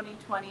 3rd,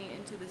 2020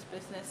 into this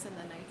business, and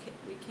then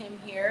we came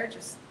here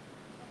just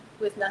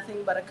with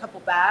nothing but a couple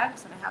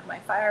bags, and I have my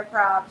fire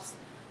props,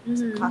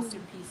 some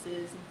costume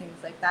pieces and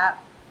things like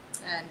that.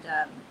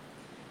 And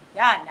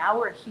yeah, now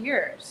we're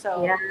here.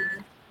 So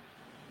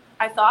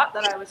I thought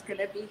that I was going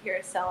to be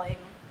here selling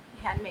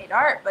handmade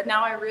art, but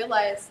now I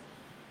realize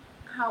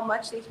how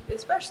much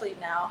especially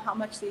now, how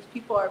much these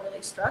people are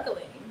really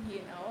struggling, you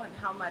know, and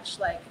how much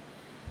like,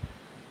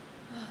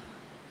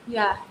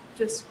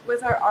 just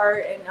with our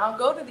art. And I'll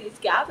go to these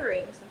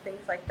gatherings and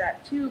things like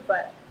that too,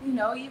 but you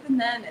know, even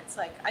then it's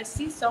like I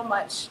see so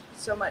much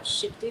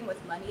shifting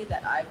with money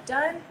that I've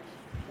done,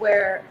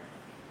 where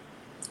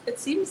it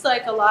seems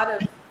like a lot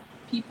of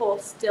people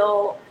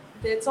still,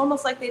 it's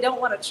almost like they don't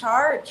want to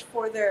charge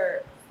for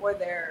their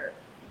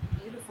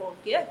beautiful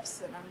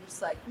gifts, and I'm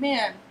just like,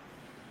 man,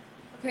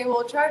 okay,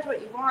 well, charge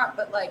what you want,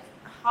 but like,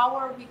 how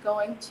are we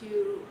going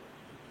to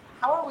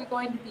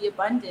be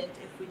abundant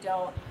if we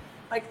don't?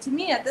 Like, to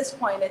me at this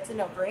point, it's a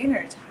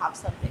no-brainer to have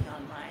something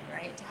online,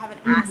 right? To have an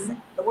asset.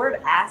 The word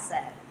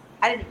asset,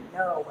 I didn't even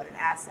know what an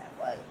asset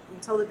was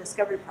until the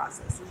discovery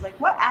process. It was like,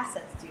 what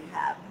assets do you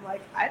have? I'm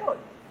like, I don't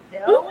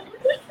know.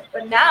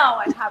 But now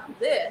I have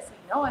this.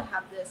 I know I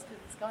have this because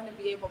it's going to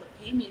be able to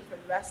pay me for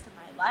the rest of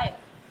my life.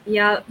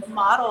 Yeah. The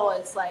model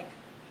is like,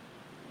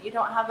 you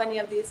don't have any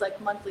of these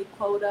like monthly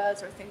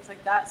quotas or things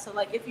like that. So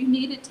like if you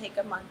need to take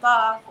a month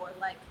off or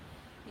like,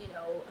 you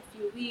know, a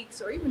few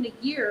weeks or even a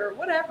year or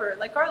whatever,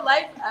 like our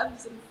life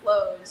ebbs and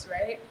flows,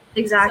 right?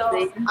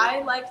 Exactly. So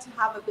I like to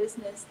have a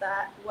business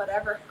that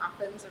whatever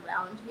happens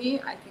around me,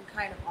 I can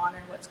kind of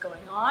honor what's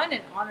going on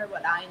and honor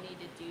what I need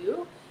to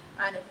do.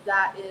 And if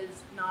that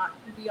is not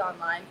be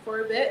online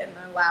for a bit and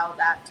allow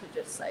that to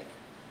just like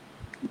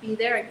be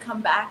there and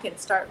come back and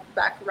start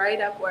back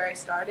right up where I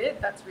started,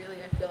 that's really,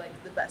 I feel like,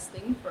 the best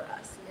thing for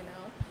us,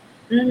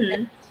 you know?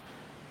 And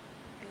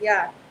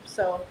yeah,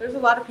 so there's a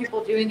lot of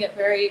people doing it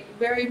very,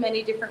 very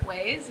many different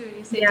ways. When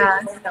you say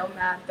digital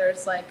nomad,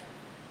 there's like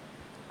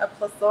a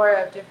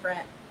plethora of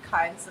different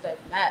kinds that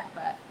I've met,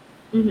 but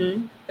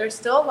there's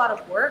still a lot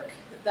of work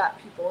that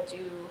people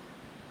do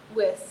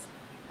with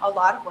a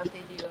lot of what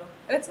they do.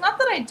 And it's not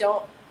that I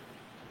don't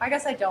like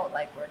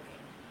working.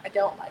 I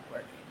don't like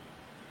working.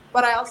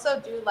 But I also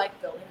do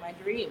like building my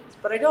dreams.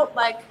 But I don't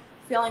like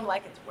feeling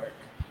like it's work.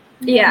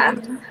 Yeah.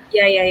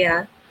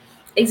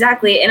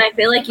 Exactly. And I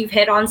feel like you've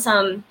hit on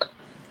some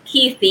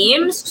key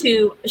themes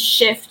to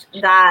shift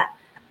that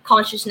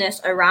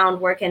consciousness around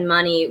work and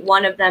money.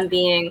 One of them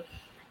being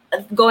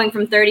going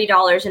from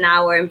 $30 an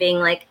hour and being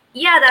like,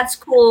 yeah, that's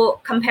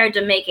cool compared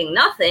to making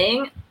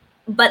nothing.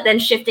 But then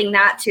shifting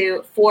that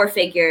to 4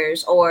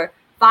 figures or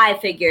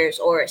 5 figures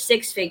or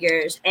 6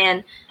 figures,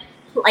 and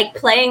like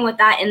playing with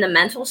that in the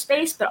mental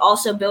space, but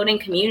also building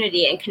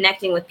community and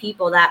connecting with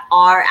people that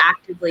are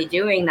actively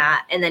doing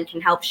that and then can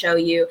help show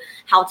you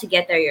how to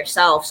get there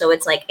yourself. So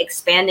it's like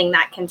expanding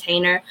that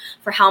container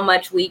for how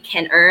much we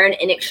can earn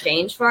in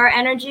exchange for our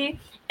energy.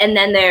 And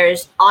then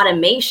there's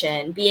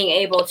automation, being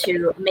able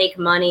to make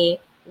money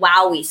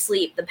while we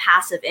sleep, the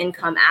passive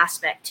income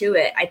aspect to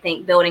it. I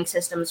think building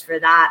systems for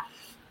that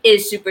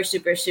is super,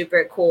 super,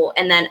 super cool.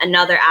 And then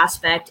another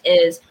aspect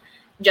is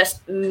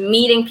just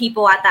meeting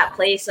people at that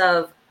place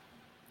of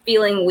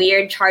feeling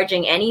weird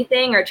charging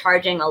anything or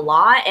charging a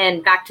lot.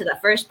 And back to the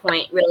first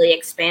point, really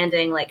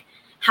expanding like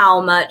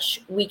how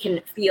much we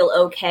can feel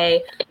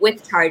okay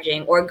with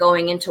charging, or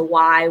going into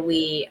why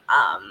we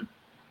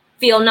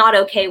feel not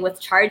okay with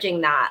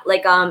charging that.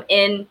 Like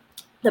in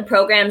the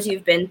programs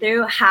you've been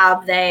through,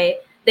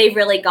 they've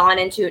really gone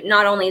into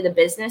not only the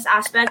business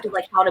aspect of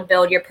like how to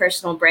build your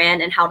personal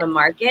brand and how to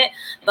market,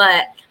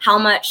 but how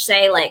much,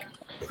 say, like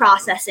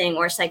processing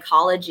or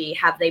psychology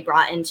have they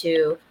brought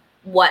into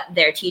what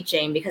they're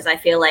teaching? Because I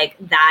feel like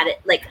that,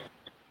 like,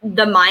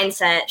 the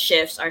mindset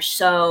shifts are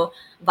so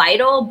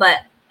vital,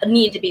 but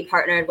need to be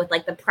partnered with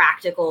like the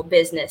practical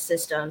business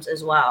systems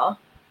as well.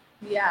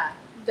 Yeah,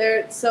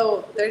 I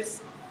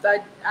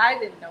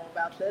didn't know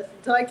about this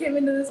until I came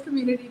into this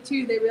community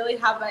too. They really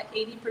have an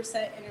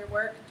 80% inner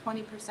work,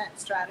 20%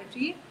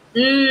 strategy.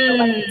 So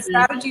like the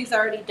strategy is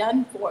already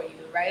done for you,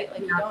 right?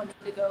 Like you don't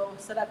need to go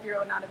set up your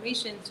own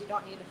automations. You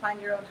don't need to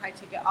find your own high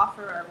ticket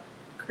offer or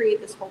create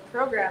this whole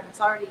program.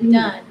 It's already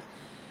done.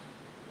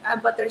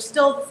 But there's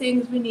still the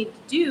things we need to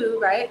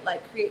do, right?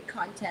 Like create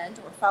content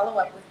or follow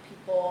up with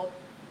people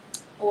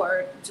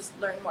or just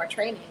learn more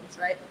trainings,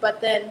 right?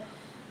 But then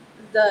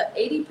the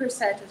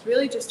 80% is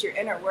really just your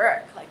inner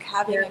work, like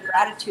having a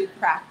gratitude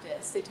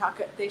practice.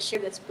 They share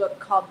this book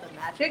called The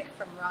Magic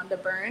from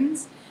Rhonda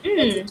Burns.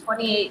 It's a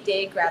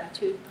 28-day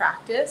gratitude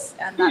practice,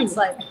 and that's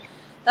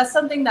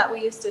something that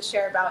we used to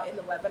share about in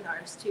the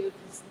webinars too.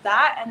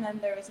 That, and then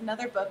there was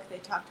another book they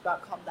talked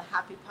about called The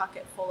Happy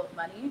Pocket Full of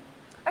Money.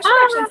 I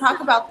should actually talk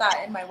about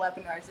that in my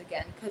webinars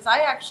again, because I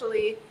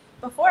actually,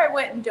 before I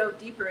went and dove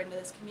deeper into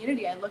this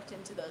community, I looked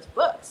into those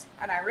books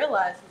and I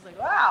realized, I was like,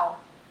 wow,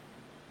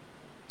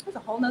 there's a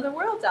whole nother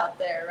world out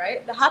there,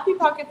 right? The Happy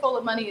Pocket Full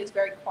of Money is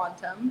very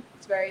quantum.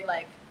 It's very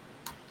like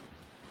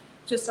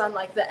just on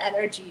like the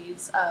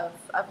energies of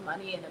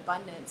money and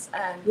abundance.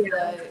 And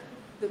the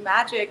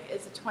Magic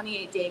is a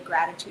 28-day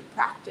gratitude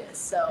practice.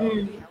 So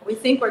you know, we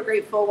think we're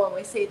grateful when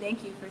we say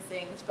thank you for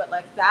things, but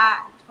like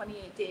that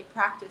 28-day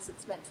practice,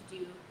 it's meant to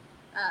do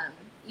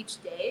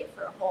each day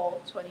for a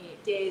whole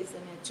 28 days.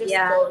 And it just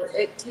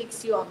it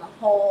takes you on the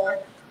whole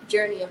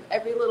journey of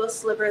every little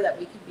sliver that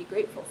we can be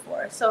grateful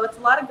for. So it's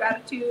a lot of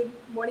gratitude,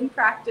 morning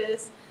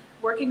practice,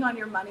 working on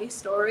your money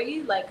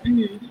story. Like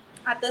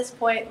at this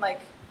point,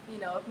 like, you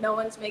know, if no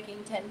one's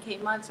making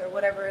 10K months or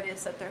whatever it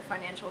is that their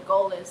financial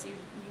goal is, you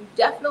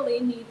definitely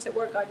need to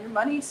work on your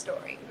money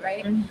story,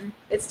 right?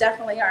 It's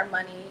definitely our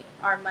money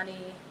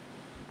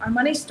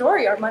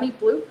story, our money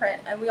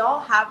blueprint, and we all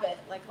have it.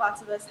 Like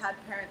lots of us had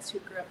parents who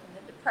grew up in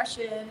the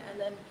Depression, and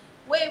then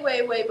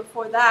way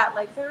before that,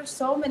 like there are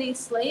so many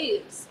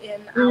slaves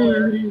in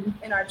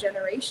our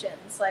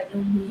generations. Like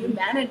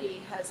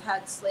humanity has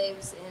had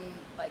slaves in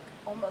like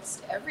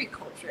almost every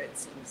culture, it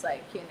seems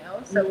like, you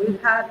know. So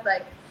we've had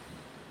like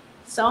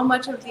so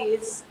much of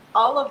these,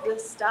 all of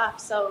this stuff.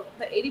 So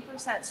the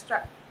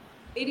 80%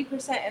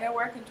 inner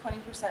work and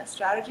 20%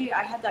 strategy,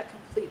 I had that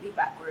completely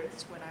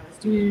backwards when I was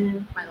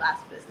doing my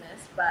last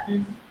business. But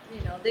you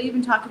know, they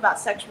even talk about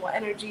sexual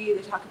energy,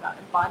 they talk about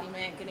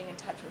embodiment, getting in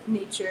touch with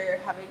nature,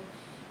 having,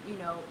 you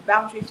know,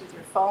 boundaries with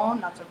your phone.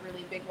 That's a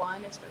really big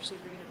one, especially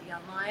if you're going to be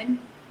online.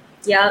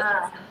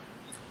 Yeah.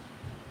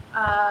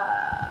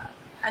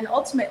 And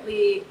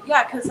ultimately,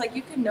 yeah, because like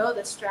you can know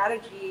the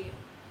strategy,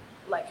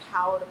 like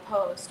how to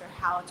post or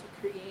how to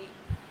create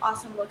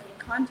awesome looking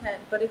content,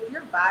 but if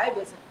your vibe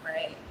isn't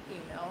right, you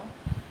know,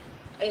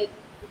 it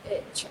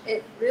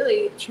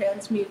really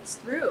transmutes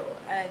through,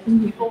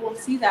 and people will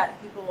see that,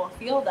 people will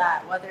feel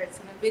that, whether it's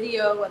in a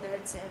video, whether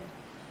it's in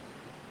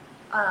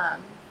a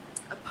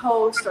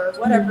post or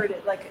whatever it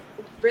is, like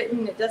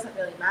written, it doesn't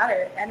really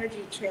matter.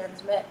 Energy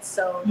transmits.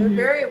 So they're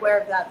very aware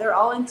of that. They're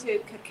all into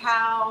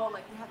cacao.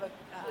 Like we have a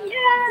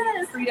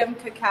Freedom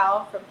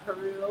Cacao from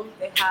Peru.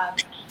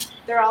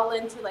 They're all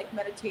into like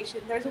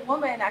meditation. There's a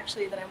woman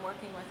actually that I'm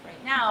working with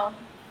right now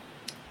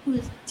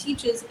who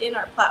teaches in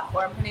our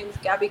platform. Her name is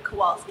Gabby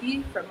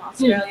Kowalski from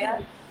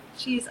Australia.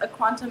 She's a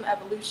quantum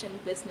evolution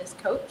business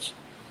coach,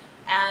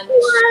 and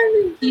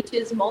she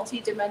teaches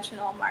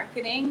multi-dimensional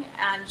marketing,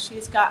 and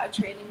she's got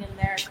a training in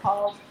there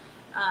called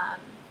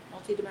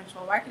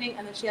multi-dimensional marketing,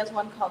 and then she has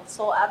one called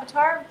Soul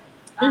Avatar.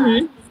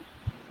 And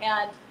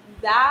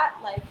that,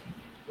 like,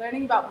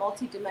 learning about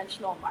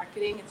multi-dimensional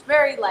marketing, it's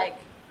very like,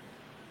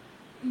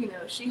 you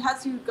know, she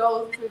has you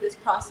go through this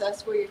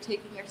process where you're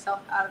taking yourself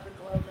out of the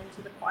globe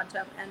into the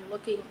quantum and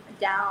looking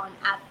down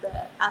at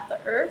the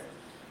earth,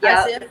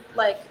 as if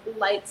like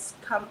lights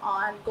come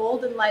on,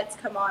 golden lights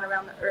come on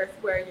around the earth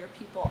where your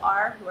people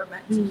are, who are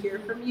meant to hear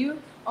from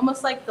you,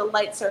 almost like the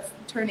lights are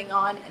turning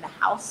on in a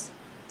house.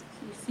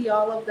 So you see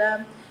all of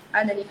them,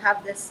 and then you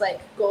have this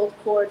like gold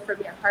cord from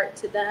your heart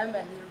to them,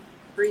 and you're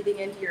breathing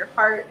into your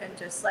heart and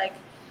just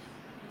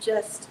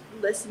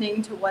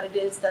listening to what it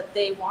is that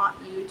they want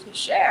you to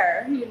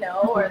share, you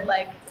know,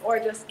 or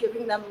just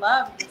giving them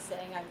love, just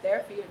saying I'm there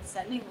for you and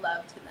sending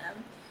love to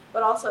them,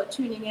 but also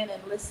tuning in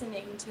and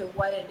listening to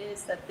what it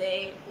is that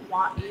they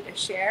want you to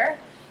share.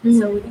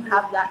 So when you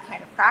have that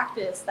kind of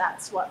practice,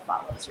 that's what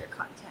follows your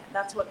content.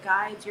 That's what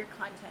guides your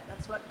content.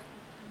 That's what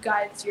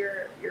guides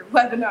your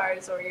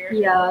webinars or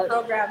your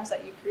programs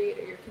that you create,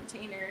 or your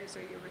containers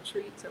or your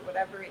retreats or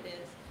whatever it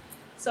is.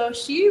 So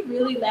she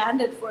really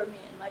landed for me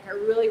in like a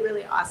really,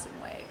 really awesome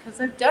way, because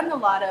I've done a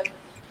lot of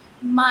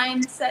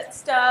mindset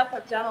stuff.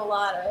 I've done a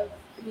lot of,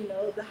 you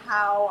know, the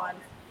how on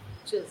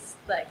just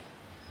like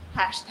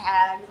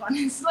hashtags on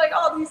it's like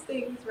all these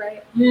things,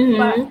 right?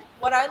 But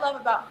what I love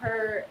about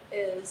her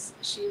is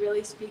she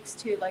really speaks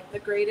to like the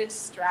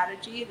greatest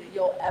strategy that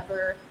you'll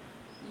ever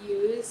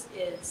use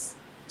is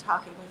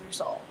talking with your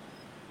soul.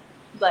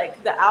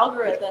 Like the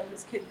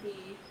algorithms could be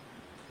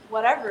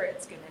whatever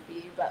it's going to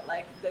be, but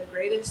like the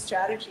greatest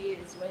strategy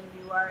is when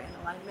you are in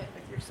alignment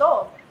with your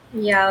soul.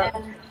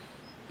 And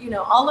you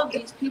know, all of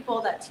these people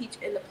that teach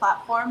in the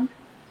platform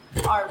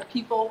are the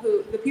people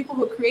who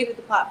created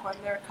the platform.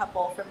 They're a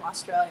couple from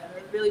Australia.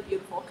 They're a really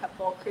beautiful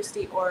couple,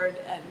 Christy Ord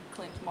and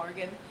Clint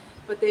Morgan,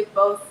 but they've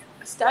both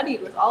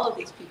studied with all of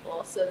these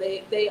people, so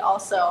they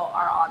also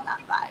are on that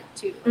vibe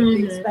too.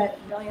 Like they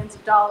spent millions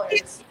of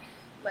dollars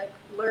like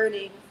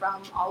learning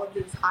from all of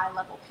these high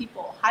level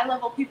people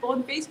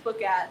in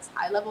Facebook ads,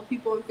 high level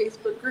people in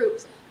Facebook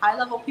groups, high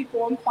level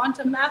people in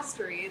quantum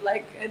mastery,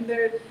 like, and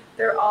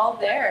they're all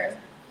there.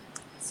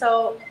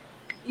 So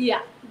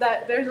yeah,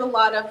 that there's a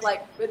lot of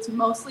like, it's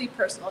mostly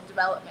personal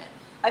development.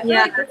 I feel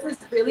like this is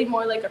really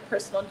more like a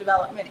personal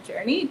development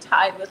journey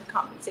tied with a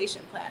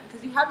compensation plan,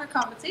 because you have your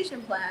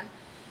compensation plan,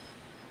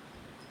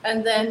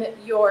 and then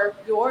your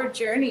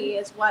journey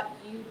is what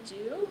you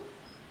do,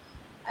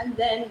 and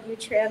then you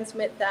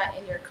transmit that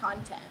in your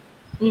content,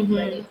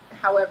 right?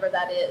 However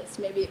that is.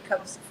 Maybe it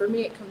comes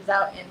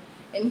out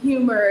in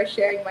humor,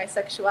 sharing my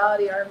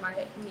sexuality, or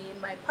me and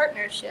my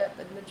partnership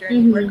and the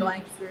journey we're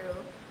going through,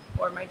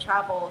 or my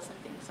travels and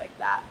things like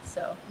that.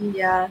 So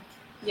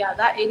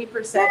that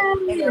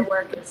 80% in their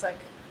work is like,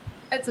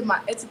 it's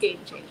a game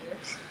changer.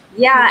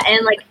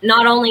 And like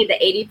not only the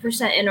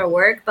 80% inner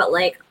work, but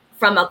like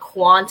from a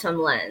quantum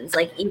lens,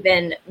 like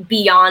even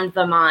beyond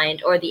the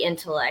mind or the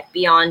intellect,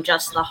 beyond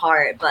just the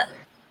heart, but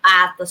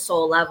at the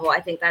soul level.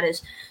 I think that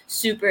is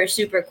super,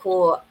 super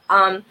cool.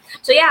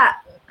 So yeah,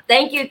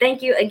 thank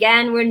you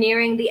again. We're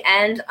nearing the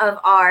end of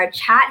our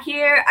chat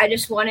here. I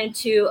just wanted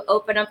to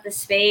open up the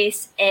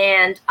space,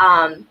 and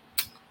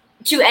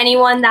to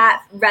anyone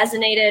that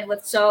resonated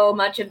with so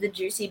much of the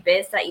juicy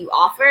bits that you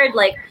offered,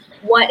 like,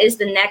 what is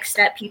the next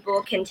step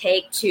people can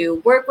take to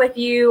work with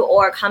you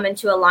or come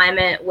into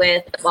alignment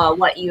with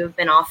what you've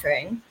been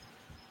offering?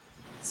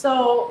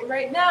 So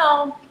right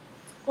now,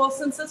 well,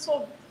 since this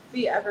will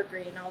be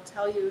evergreen, I'll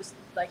tell you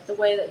like the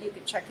way that you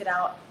can check it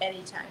out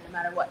anytime, no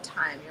matter what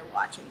time you're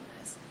watching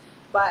this.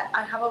 But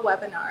I have a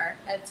webinar,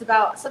 and it's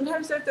about,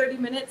 sometimes they're 30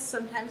 minutes,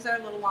 sometimes they're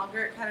a little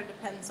longer. It kind of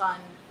depends on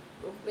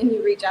when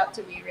you reach out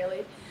to me,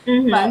 really.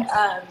 Mm-hmm. But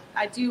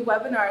I do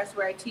webinars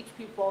where I teach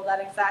people that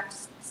exact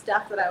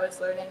stuff that I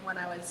was learning when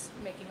I was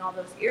making all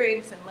those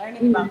earrings and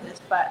learning about this.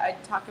 But I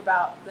talk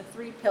about the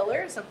 3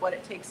 pillars of what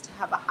it takes to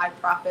have a high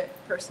profit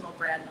personal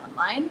brand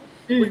online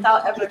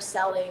without ever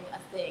selling a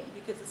thing.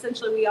 Because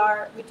essentially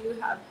we do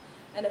have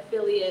an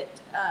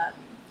affiliate,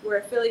 we're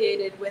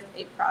affiliated with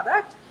a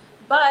product,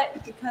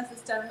 but because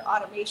it's done with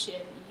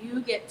automation, you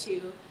get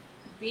to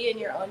be in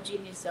your own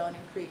genius zone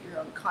and create your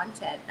own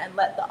content and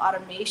let the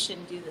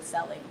automation do the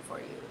selling for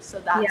you. So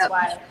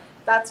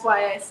that's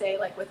why I say,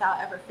 like, without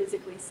ever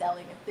physically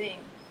selling a thing.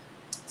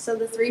 So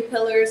the 3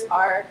 pillars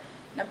are,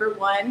 number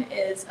 1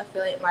 is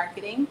affiliate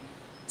marketing.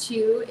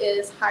 2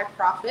 is high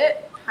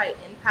profit, high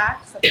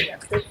impact, something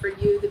that's good for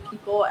you, the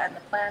people, and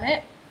the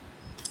planet.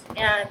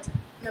 And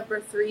number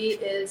 3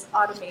 is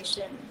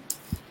automation.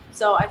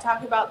 So I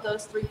talk about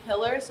those 3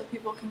 pillars so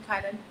people can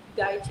kind of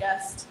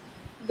digest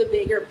the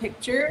bigger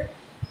picture.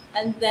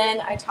 And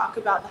then I talk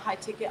about the high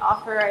ticket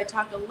offer. I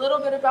talk a little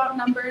bit about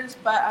numbers,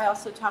 but I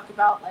also talk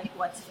about like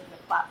what's in the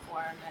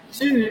platform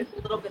and a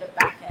little bit of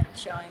back end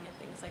showing and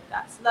things like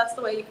that. So that's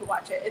the way you can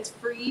watch it. It's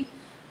free.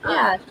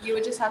 You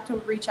would just have to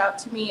reach out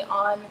to me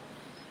on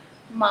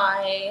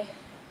my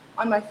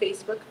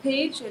Facebook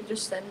page and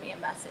just send me a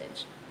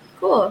message.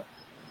 Cool.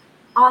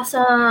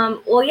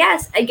 Awesome. Well,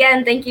 yes,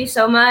 again, thank you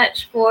so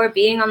much for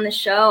being on the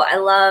show. I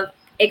love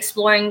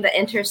exploring the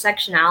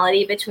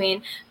intersectionality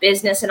between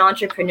business and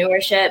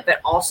entrepreneurship,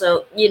 but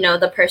also,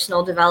 the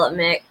personal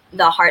development,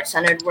 the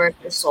heart-centered work,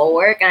 the soul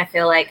work. And I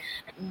feel like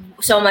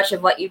so much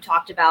of what you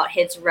talked about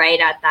hits right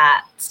at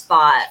that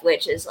spot,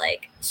 which is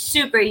like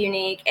super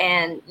unique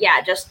and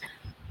just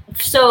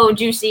so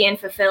juicy and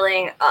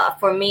fulfilling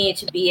for me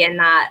to be in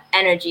that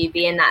energy,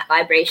 be in that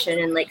vibration,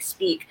 and like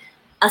speak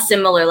a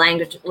similar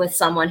language with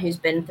someone who's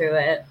been through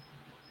it.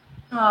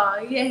 Oh,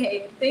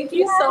 yay. Thank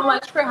you so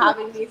much for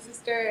having me,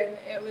 sister. And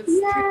it was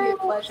truly a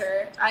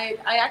pleasure. I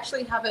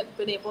actually haven't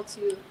been able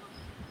to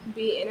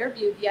be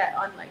interviewed yet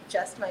on like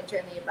just my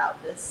journey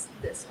about this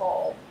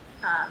whole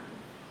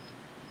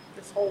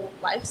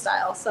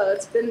lifestyle. So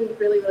it's been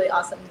really, really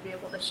awesome to be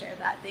able to share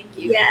that. Thank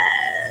you.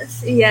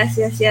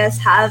 Yes.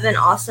 Have an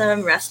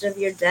awesome rest of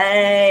your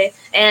day.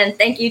 And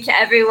thank you to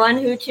everyone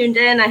who tuned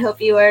in. I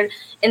hope you were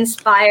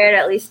inspired,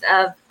 at least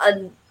of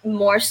a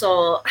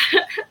morsel.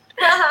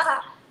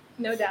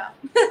 No doubt.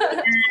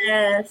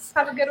 Yes.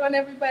 Have a good one,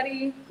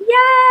 everybody.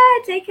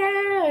 Yeah, take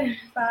care.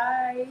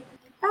 Bye.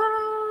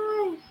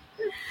 Bye.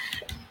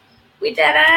 We did it.